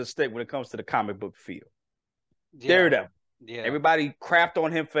short end of the stick when it comes to the comic book field. Yeah. Daredevil. Yeah. Everybody crapped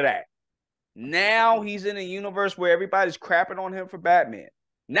on him for that. Now he's in a universe where everybody's crapping on him for Batman.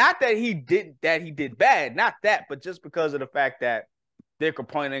 Not that he did bad, not that, but just because of the fact that they're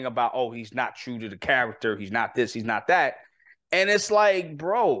complaining about, oh, he's not true to the character, he's not this, he's not that. And it's like,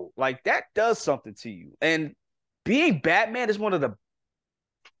 bro, like that does something to you. And being Batman is one of the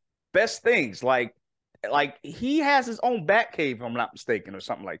best things. Like he has his own Batcave, if I'm not mistaken, or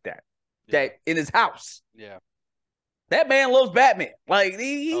something like that. Yeah. That in his house. Yeah. That man loves Batman. Like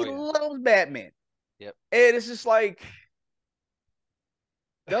he Oh yeah. loves Batman. Yep. And it's just like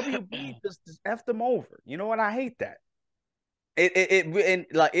WB just effed them over. You know what? I hate that. And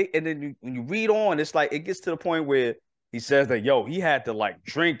then when you read on, it's like it gets to the point where he says that he had to like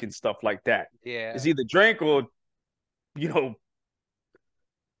drink and stuff like that. Yeah. It's either drink or you know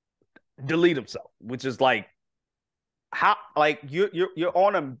delete himself, which is like how like you're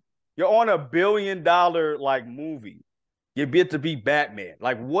on a $1 billion like movie. You get to be Batman.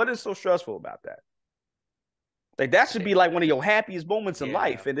 Like, what is so stressful about that? Like that should be like one of your happiest moments in Yeah.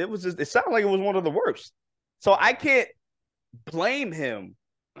 life. And it sounded like it was one of the worst. So I can't blame him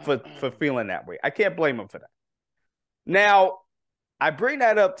for feeling that way. I can't blame him for that. Now, I bring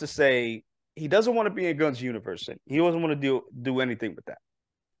that up to say he doesn't want to be in Gunn's universe. He doesn't want to do anything with that.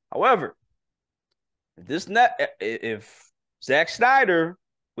 However, if Zack Snyder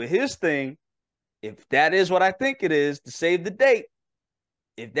with his thing, if that is what I think it is, to save the date,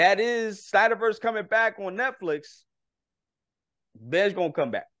 if that is Spiderverse coming back on Netflix, Ben's gonna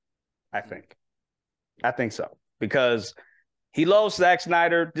come back. I think. I think so. Because he loves Zack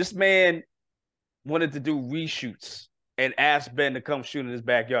Snyder. This man wanted to do reshoots and asked Ben to come shoot in his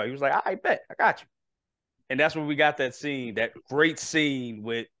backyard. He was like, I bet, I got you. And that's when we got that scene, that great scene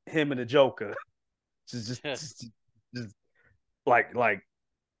with him and the Joker. just like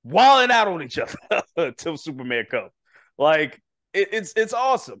wilding out on each other until Superman comes. Like it's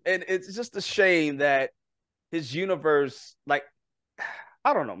awesome. And it's just a shame that his universe, like,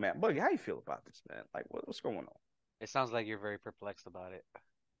 I don't know, man. Buggy, how you feel about this, man? Like, what's going on? It sounds like you're very perplexed about it.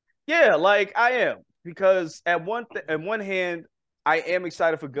 Yeah, like I am, because at one hand, I am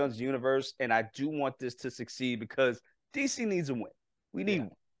excited for Gunn's universe, and I do want this to succeed because DC needs a win. We need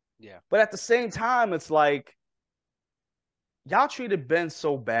one. Yeah. But at the same time, it's like y'all treated Ben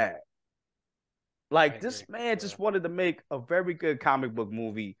so bad. Like this man just wanted to make a very good comic book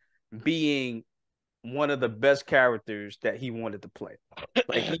movie, being one of the best characters that he wanted to play.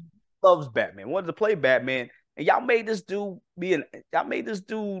 Like he loves Batman, wanted to play Batman, and y'all made this dude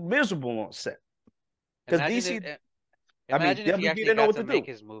miserable on set. Because DC, Imagine if he actually didn't know got what to to make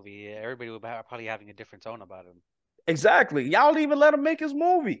do. his movie. Everybody would probably having a different tone about him. Exactly. Y'all don't even let him make his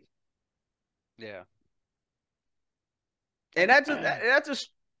movie. Yeah. And that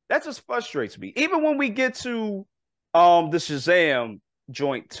just frustrates me. Even when we get to the Shazam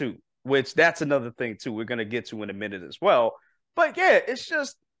joint too, which that's another thing too. We're gonna get to in a minute as well. But yeah, it's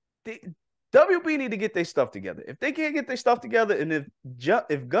just the WB need to get their stuff together. If they can't get their stuff together, and if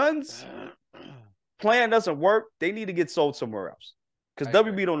Gunn's plan doesn't work, they need to get sold somewhere else. Because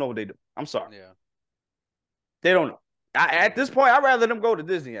WB don't know what they do. I'm sorry. Yeah. They don't know. At this point, I'd rather them go to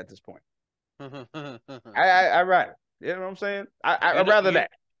Disney at this point. I rather. You know what I'm saying? I'd rather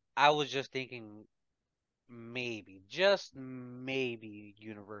that. I was just thinking maybe, just maybe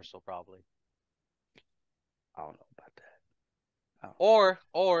Universal probably. I don't know about that.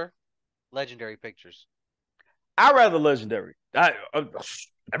 Or Legendary Pictures. I'd rather Legendary.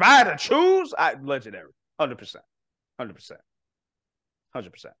 If I had to choose, Legendary. 100%. 100%.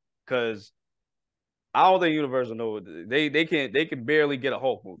 100%. Because I don't think Universal know they can barely get a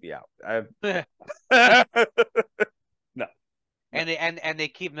Hulk movie out. No. And they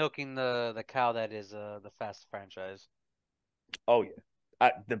keep milking the cow that is the Fast franchise. Oh yeah.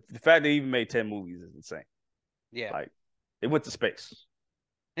 The fact they even made 10 movies is insane. Yeah. Like they went to space.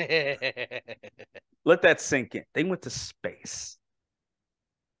 Let that sink in. They went to space.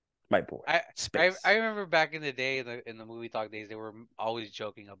 My boy. Space. I remember back in the day in the movie talk days they were always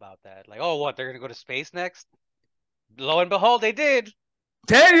joking about that. Like, oh what, they're gonna go to space next? Lo and behold, they did.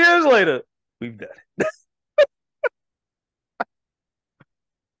 10 years later, we've done it.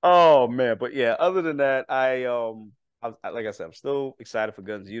 Oh man, but yeah, other than that, like I said, I'm still excited for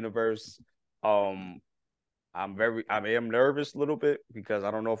Gunn's universe. Um I am nervous a little bit because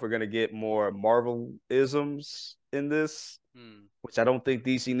I don't know if we're gonna get more Marvel isms in this, which I don't think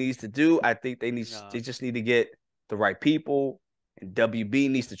DC needs to do. I think they just need to get the right people, and WB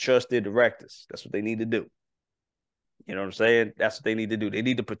needs to trust their directors. That's what they need to do. You know what I'm saying? That's what they need to do. They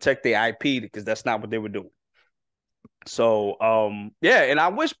need to protect their IP because that's not what they were doing. So yeah, and I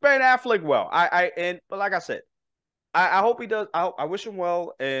wish Ben Affleck well. But like I said, I hope he does. I wish him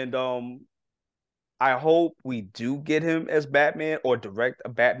well, and I hope we do get him as Batman or direct a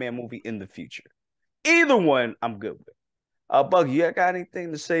Batman movie in the future. Either one, I'm good with. Buggy, you got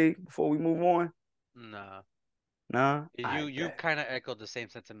anything to say before we move on? Nah. Nah. You kind of echoed the same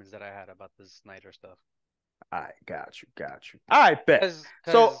sentiments that I had about the Snyder stuff. I got you. I bet.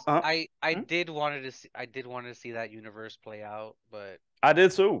 Because I did wanted to see that universe play out, but I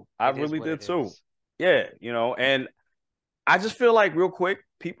did too. I really did too. Yeah, and I just feel like real quick,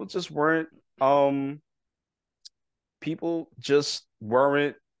 people just weren't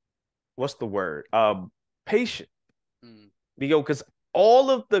what's the word? Patient. Because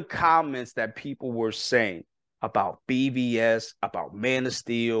all of the comments that people were saying about BVS, about Man of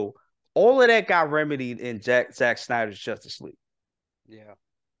Steel, all of that got remedied in Zack Snyder's Justice League. Yeah.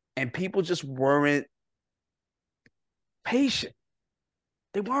 And people just weren't patient.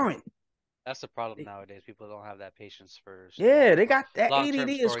 They weren't. That's the problem nowadays. People don't have that patience for they got that ADD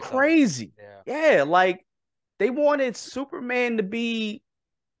is crazy. Yeah, like they wanted Superman to be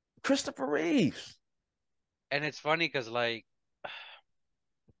Christopher Reeves. And it's funny because like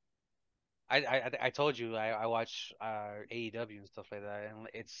I told you I watch AEW and stuff like that, and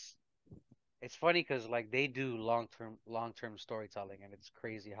it's funny because like they do long term storytelling, and it's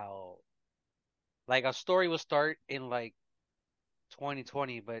crazy how like a story will start in like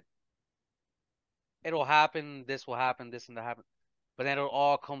 2020, but it'll happen, this will happen, this and that happen, but then it'll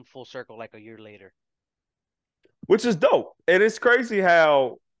all come full circle like a year later. Which is dope. And it's crazy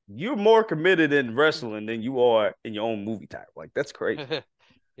how you're more committed in wrestling than you are in your own movie title. Like that's crazy.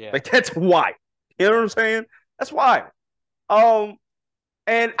 Yeah. Like that's why. You know what I'm saying? That's why.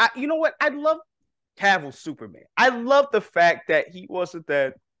 And you know what? I love Cavill's Superman. I love the fact that he wasn't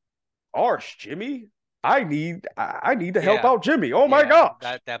that harsh, Jimmy. I need to help out Jimmy. Oh my gosh.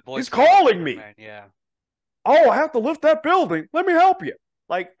 That boy he's calling me. Yeah. Oh, I have to lift that building. Let me help you.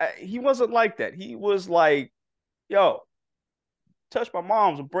 Like he wasn't like that. He was like, yo, touch my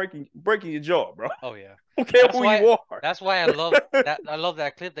mom's and breaking your jaw, bro. Oh yeah. I don't care who you are. That's why I love that. I love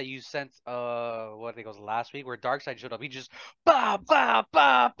that clip that you sent. What I think it was last week where Darkseid showed up. He just ba ba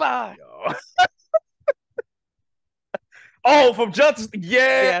ba ba. Oh, from Justice.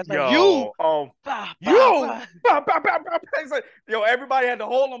 Yeah. Like, you. Bah, bah, bah, bah, bah, bah. Like, yo, everybody had to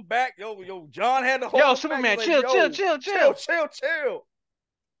hold him back. Yo, John had to hold him Superman, back. chill, like, chill.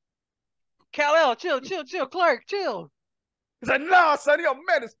 Kal-El, chill. Clark, chill. He's like, nah, son, you're a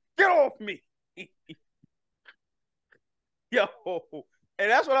menace. Get off me. Yo, and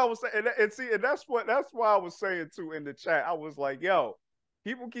that's what I was saying. And that's why I was saying too in the chat. I was like, yo,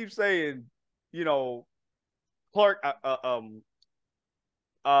 people keep saying, Clark,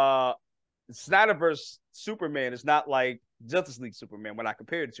 Snyderverse Superman is not like Justice League Superman when I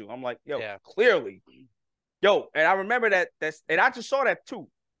compared it to. I'm like, yo, clearly, yo, and I remember and I just saw that too.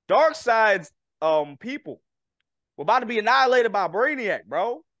 Darkseid's people were about to be annihilated by Brainiac,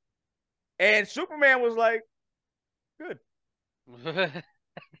 bro, and Superman was like, good. What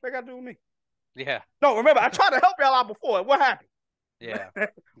they got to do with me? Yeah. No, remember, I tried to help y'all out before. What happened? Yeah.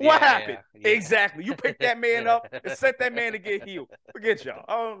 What happened? Yeah. Exactly. You picked that man up and sent that man to get healed. Forget y'all.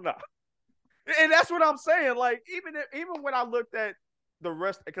 Oh no. And that's what I'm saying. Like, even when I looked at the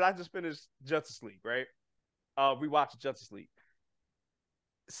rest, because I just finished Justice League, right? Rewatched Justice League.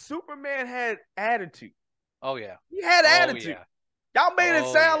 Superman had attitude. Oh yeah. He had attitude. Yeah. Y'all made it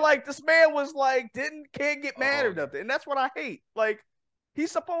sound like this man was like can't get mad or nothing. And that's what I hate. Like,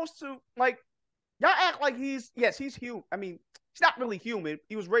 he's supposed to, like, y'all act like he's human. I mean, he's not really human.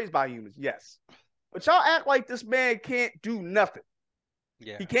 He was raised by humans, yes. But y'all act like this man can't do nothing.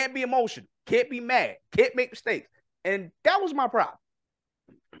 Yeah. He can't be emotional, can't be mad, can't make mistakes. And that was my problem.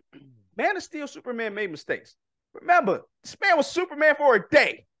 Man of Steel, Superman made mistakes. Remember, this man was Superman for a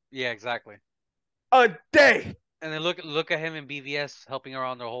day. Yeah, exactly. A day. And then look at him in BVS helping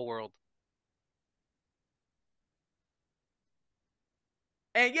around the whole world.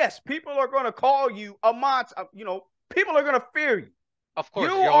 And yes, people are going to call you a monster. You know, people are going to fear you. Of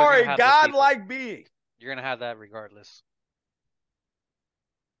course, you are a godlike being. You're going to have that regardless.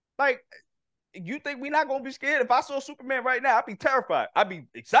 Like, you think we're not gonna be scared? If I saw Superman right now, I'd be terrified. I'd be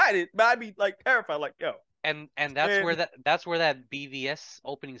excited, but I'd be like terrified, like, yo. And that's where that BVS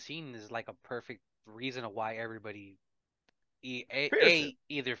opening scene is like a perfect reason of why everybody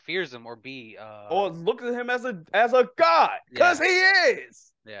either fears him or B or look at him as a god, because he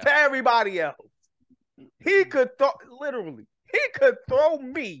is to everybody else. He could throw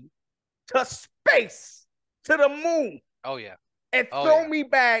me to space, to the moon. Oh yeah. And throw me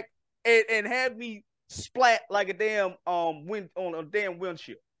back and have me splat like a damn wind on a damn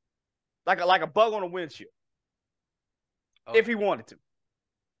windshield. Like a bug on a windshield. If he wanted to.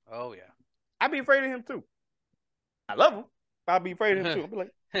 Oh yeah. I'd be afraid of him too. I love him. But I'd be afraid of him too. I'd be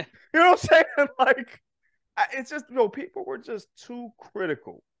like, you know what I'm saying? Like, it's just, people were just too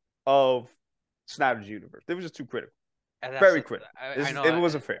critical of Snyder's universe. They were just too critical. Very critical. I know it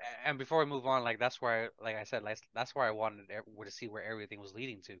wasn't fair. And before we move on, like that's where, like I said, that's where I wanted to see where everything was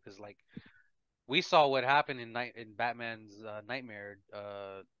leading to, because like we saw what happened in Batman's Nightmare.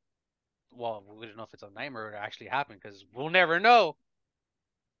 Well, we don't know if it's a nightmare or it actually happened, because we'll never know.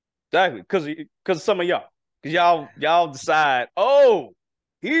 Exactly, because some of y'all decide, oh,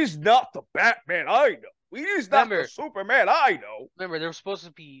 he's not the Batman I know. He's not the Superman I know. Remember, there were supposed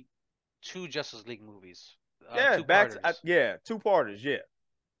to be 2 Justice League movies. Two-parters, yeah.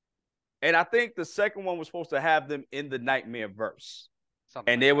 And I think the second one was supposed to have them in the Nightmare verse.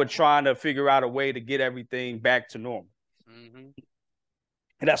 And they were trying to figure out a way to get everything back to normal. Mm-hmm.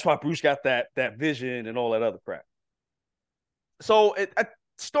 And that's why Bruce got that vision and all that other crap. So a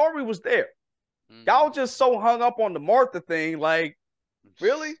story was there. Mm-hmm. Y'all just so hung up on the Martha thing, like,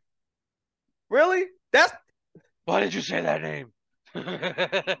 really? Really? Why did you say that name?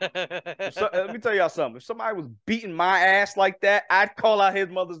 Let me tell y'all something. If somebody was beating my ass like that, I'd call out his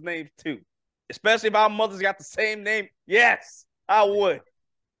mother's name too. Especially if our mothers got the same name. Yes, I would.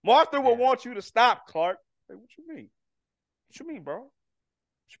 Martha would want you to stop, Clark. Hey, what you mean? What you mean, bro? What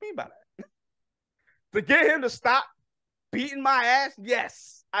you mean by that? To get him to stop beating my ass?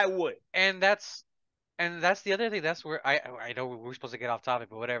 Yes, I would. And that's the other thing. That's where I know we're supposed to get off topic,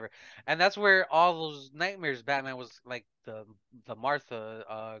 but whatever. And that's where all those nightmares Batman was like the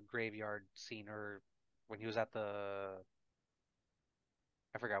Martha graveyard scene, or when he was at the,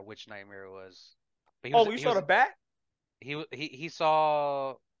 I forgot which nightmare it was. But you saw the bat? He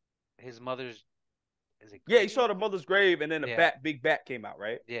saw his mother's. Is it grave? Yeah, he saw the mother's grave, and then the big bat came out,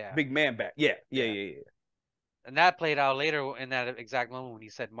 right? Yeah. Big man bat. Yeah. And that played out later in that exact moment when he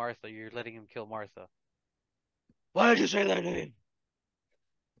said Martha. You're letting him kill Martha. Why did you say that name?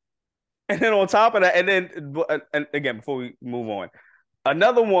 And then on top of that, and again, before we move on,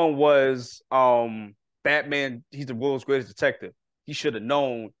 another one was Batman. He's the world's greatest detective. He should have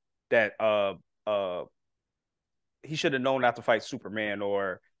known that he should have known not to fight Superman,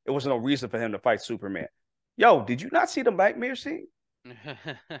 or it was no reason for him to fight Superman. Yo, did you not see the nightmare scene?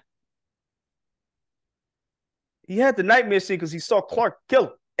 He had the nightmare scene because he saw Clark kill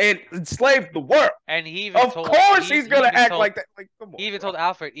him and enslaved the world. And he even of course he's gonna act like that. Like, come on. He even told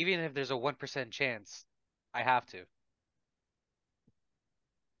Alfred, even if there's a 1% chance, I have to.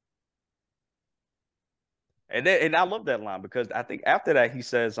 And I love that line, because I think after that he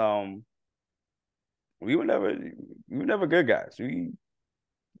says, we were never good guys. We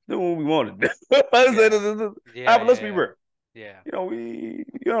do what we wanted. Yeah, Let's yeah, be yeah. real. Yeah.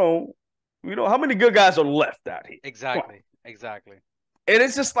 How many good guys are left out here? Come on. Exactly. Exactly. And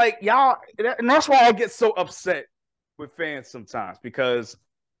it's just like y'all, and that's why I get so upset with fans sometimes because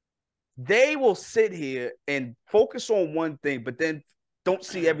they will sit here and focus on one thing, but then don't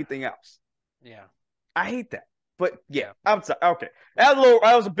see everything else. Yeah. I hate that. But yeah, Yeah. I'm sorry. Okay. That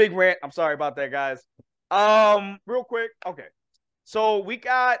was a big rant. I'm sorry about that, guys. Real quick. Okay. So we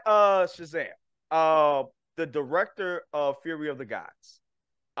got Shazam. The director of Fury of the Gods.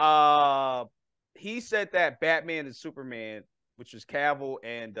 He said that Batman and Superman, which is Cavill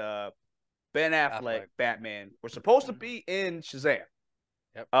and Ben Affleck, Affleck. Batman, were supposed to be in Shazam.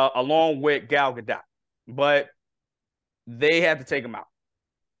 Yep. Along with Gal Gadot. But they had to take him out.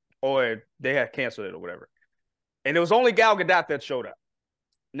 Or they had canceled it or whatever. And it was only Gal Gadot that showed up.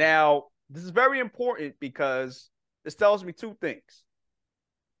 Now, this is very important because this tells me two things.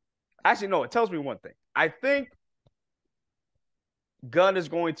 Actually, no, it tells me one thing. I think Gunn is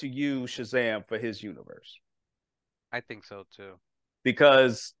going to use Shazam for his universe. I think so too.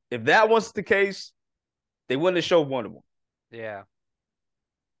 Because if that was the case, they wouldn't have showed Wonder Woman. Yeah.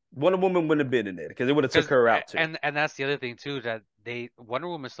 Wonder Woman wouldn't have been in there because they would have took her out too. And that's the other thing too, that Wonder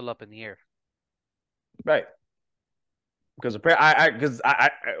Woman's still up in the air. Right. Because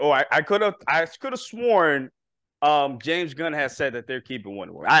I could have sworn James Gunn has said that they're keeping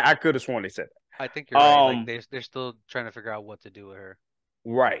Wonder Woman. I could have sworn they said that. I think you're right. Like they're still trying to figure out what to do with her.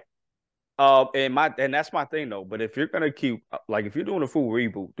 Right. And that's my thing though. But if you're gonna keep if you're doing a full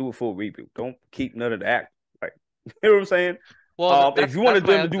reboot, do a full reboot. Don't keep none of the act. Like you know what I'm saying? Well, if you wanted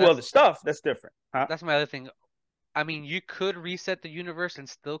them to do other stuff, that's different. Huh? That's my other thing. I mean, you could reset the universe and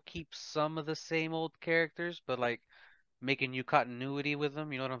still keep some of the same old characters, but like make a new continuity with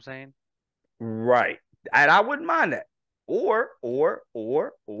them. You know what I'm saying? Right. And I wouldn't mind that. Or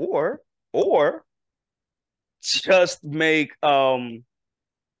just make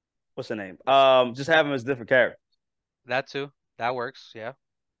what's the name? Just have them as different characters. That too. That works. Yeah.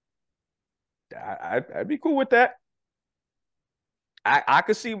 I'd be cool with that. I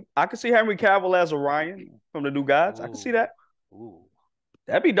could see Henry Cavill as Orion from the New Gods. I could see that. Ooh.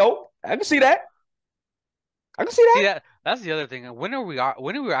 That'd be dope. I can see that. I can see See that. that's the other thing. When are we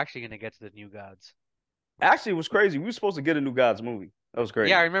actually gonna get to the New Gods? Actually, it was crazy. We were supposed to get a New Gods movie. That was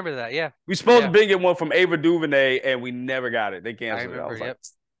crazy. Yeah, I remember that. Yeah. We supposed to be getting one from Ava DuVernay, and we never got it. They I canceled it. I remember. was Yep. like,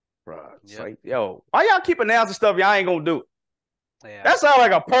 bro, it's Yep. like, yo, why y'all keep announcing stuff y'all ain't gonna do? Yeah. That sounds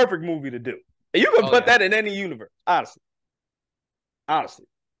like a perfect movie to do. And you can put yeah. that in any universe, honestly.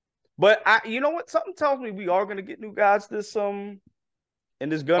 But you know what? Something tells me we are gonna get New Gods this in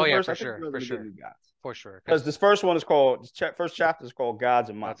this Gunn verse. For I think sure. we're For gonna sure. get New Gods. For sure. Because this first one is called first chapter is called Gods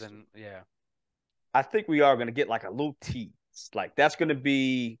and Monsters. Yeah. I think we are gonna get like a little tease. Like that's gonna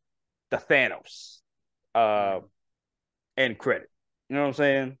be the Thanos end credit. You know what I'm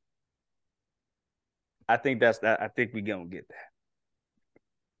saying? I think that's that. I think we're gonna get that.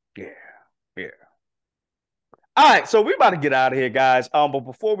 Yeah. All right, so we're about to get out of here, guys. But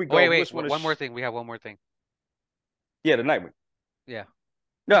before we go, Wait. One more thing. We have one more thing. Yeah, the Nightwing. Yeah.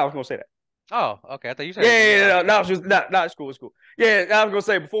 No, I was gonna say that. Oh, okay. I thought you said. Yeah. No, it's cool. It's cool. Yeah, I was gonna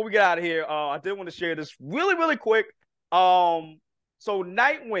say before we get out of here, I did want to share this really quick. So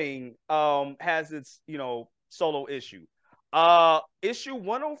Nightwing has its solo issue. Issue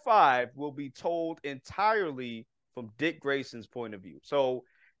 105 will be told entirely from Dick Grayson's point of view. So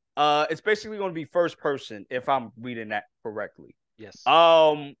it's basically going to be first person if I'm reading that correctly. Yes.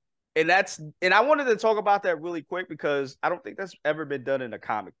 And I wanted to talk about that really quick because I don't think that's ever been done in a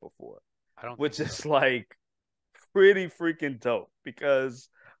comic before. I don't. Which is like pretty freaking dope because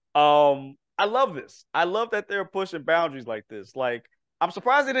I love this. I love that they're pushing boundaries like this. Like I'm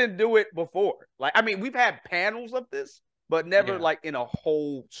surprised they didn't do it before. Like I mean, we've had panels of this, but never like in a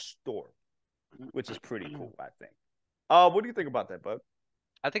whole story, which is pretty cool, I think. What do you think about that, Bud?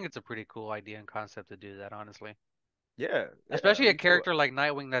 I think it's a pretty cool idea and concept to do that, honestly. Yeah. Especially a character like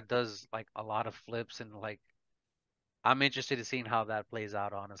Nightwing that does like a lot of flips and like I'm interested in seeing how that plays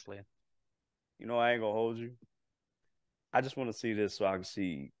out, honestly. You know, I ain't gonna hold you. I just want to see this so I can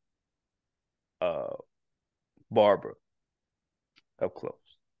see Barbara up close.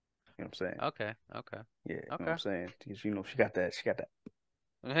 You know what I'm saying? Okay. Yeah, you know what I'm saying? You know, she got that. You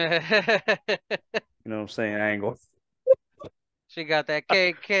know what I'm saying? I ain't gonna. She got that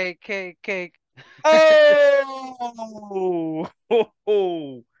cake. Oh,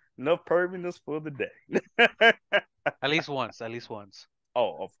 enough perviness for the day. At least once.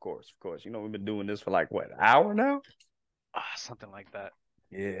 Oh, of course. You know, we've been doing this for like what, an hour now? Something like that.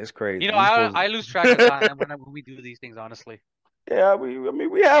 Yeah, it's crazy. You know, We supposed I lose track of time when we do these things, honestly. yeah, I mean,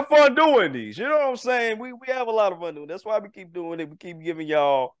 we have fun doing these. You know what I'm saying? We have a lot of fun doing. That's why we keep doing it. We keep giving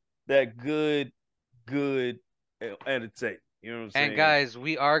y'all that good entertainment. You know what I'm And saying? guys,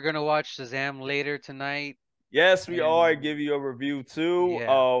 we are gonna watch Shazam later tonight. Yes, we are. And Give you a review too.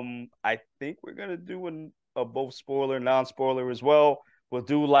 yeah, I think we're gonna do a both spoiler, non-spoiler as well. We'll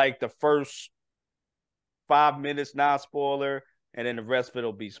do like the first 5 minutes non-spoiler, and then the rest of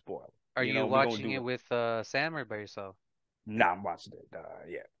it'll be spoiler. are You you know, we're gonna watching do it it. with Sam or by yourself? Nah, I'm watching it.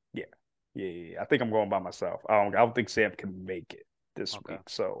 Yeah, yeah, yeah. I think I'm going by myself. I don't think Sam can make it this Okay. week.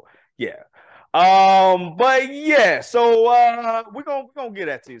 So yeah. But yeah, so we're gonna get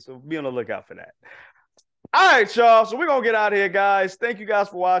that to you. So be on the lookout for that. All right, y'all. So we're gonna get out of here, guys. Thank you guys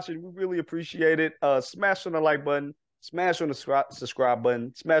for watching. We really appreciate it. Smash on the like button, smash on the subscribe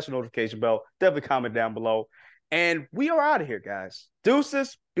button, smash the notification bell. Definitely comment down below. And we are out of here, guys.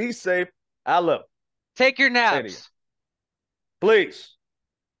 Deuces, be safe. I love. Take your Say it again. naps. Please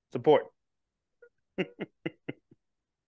support.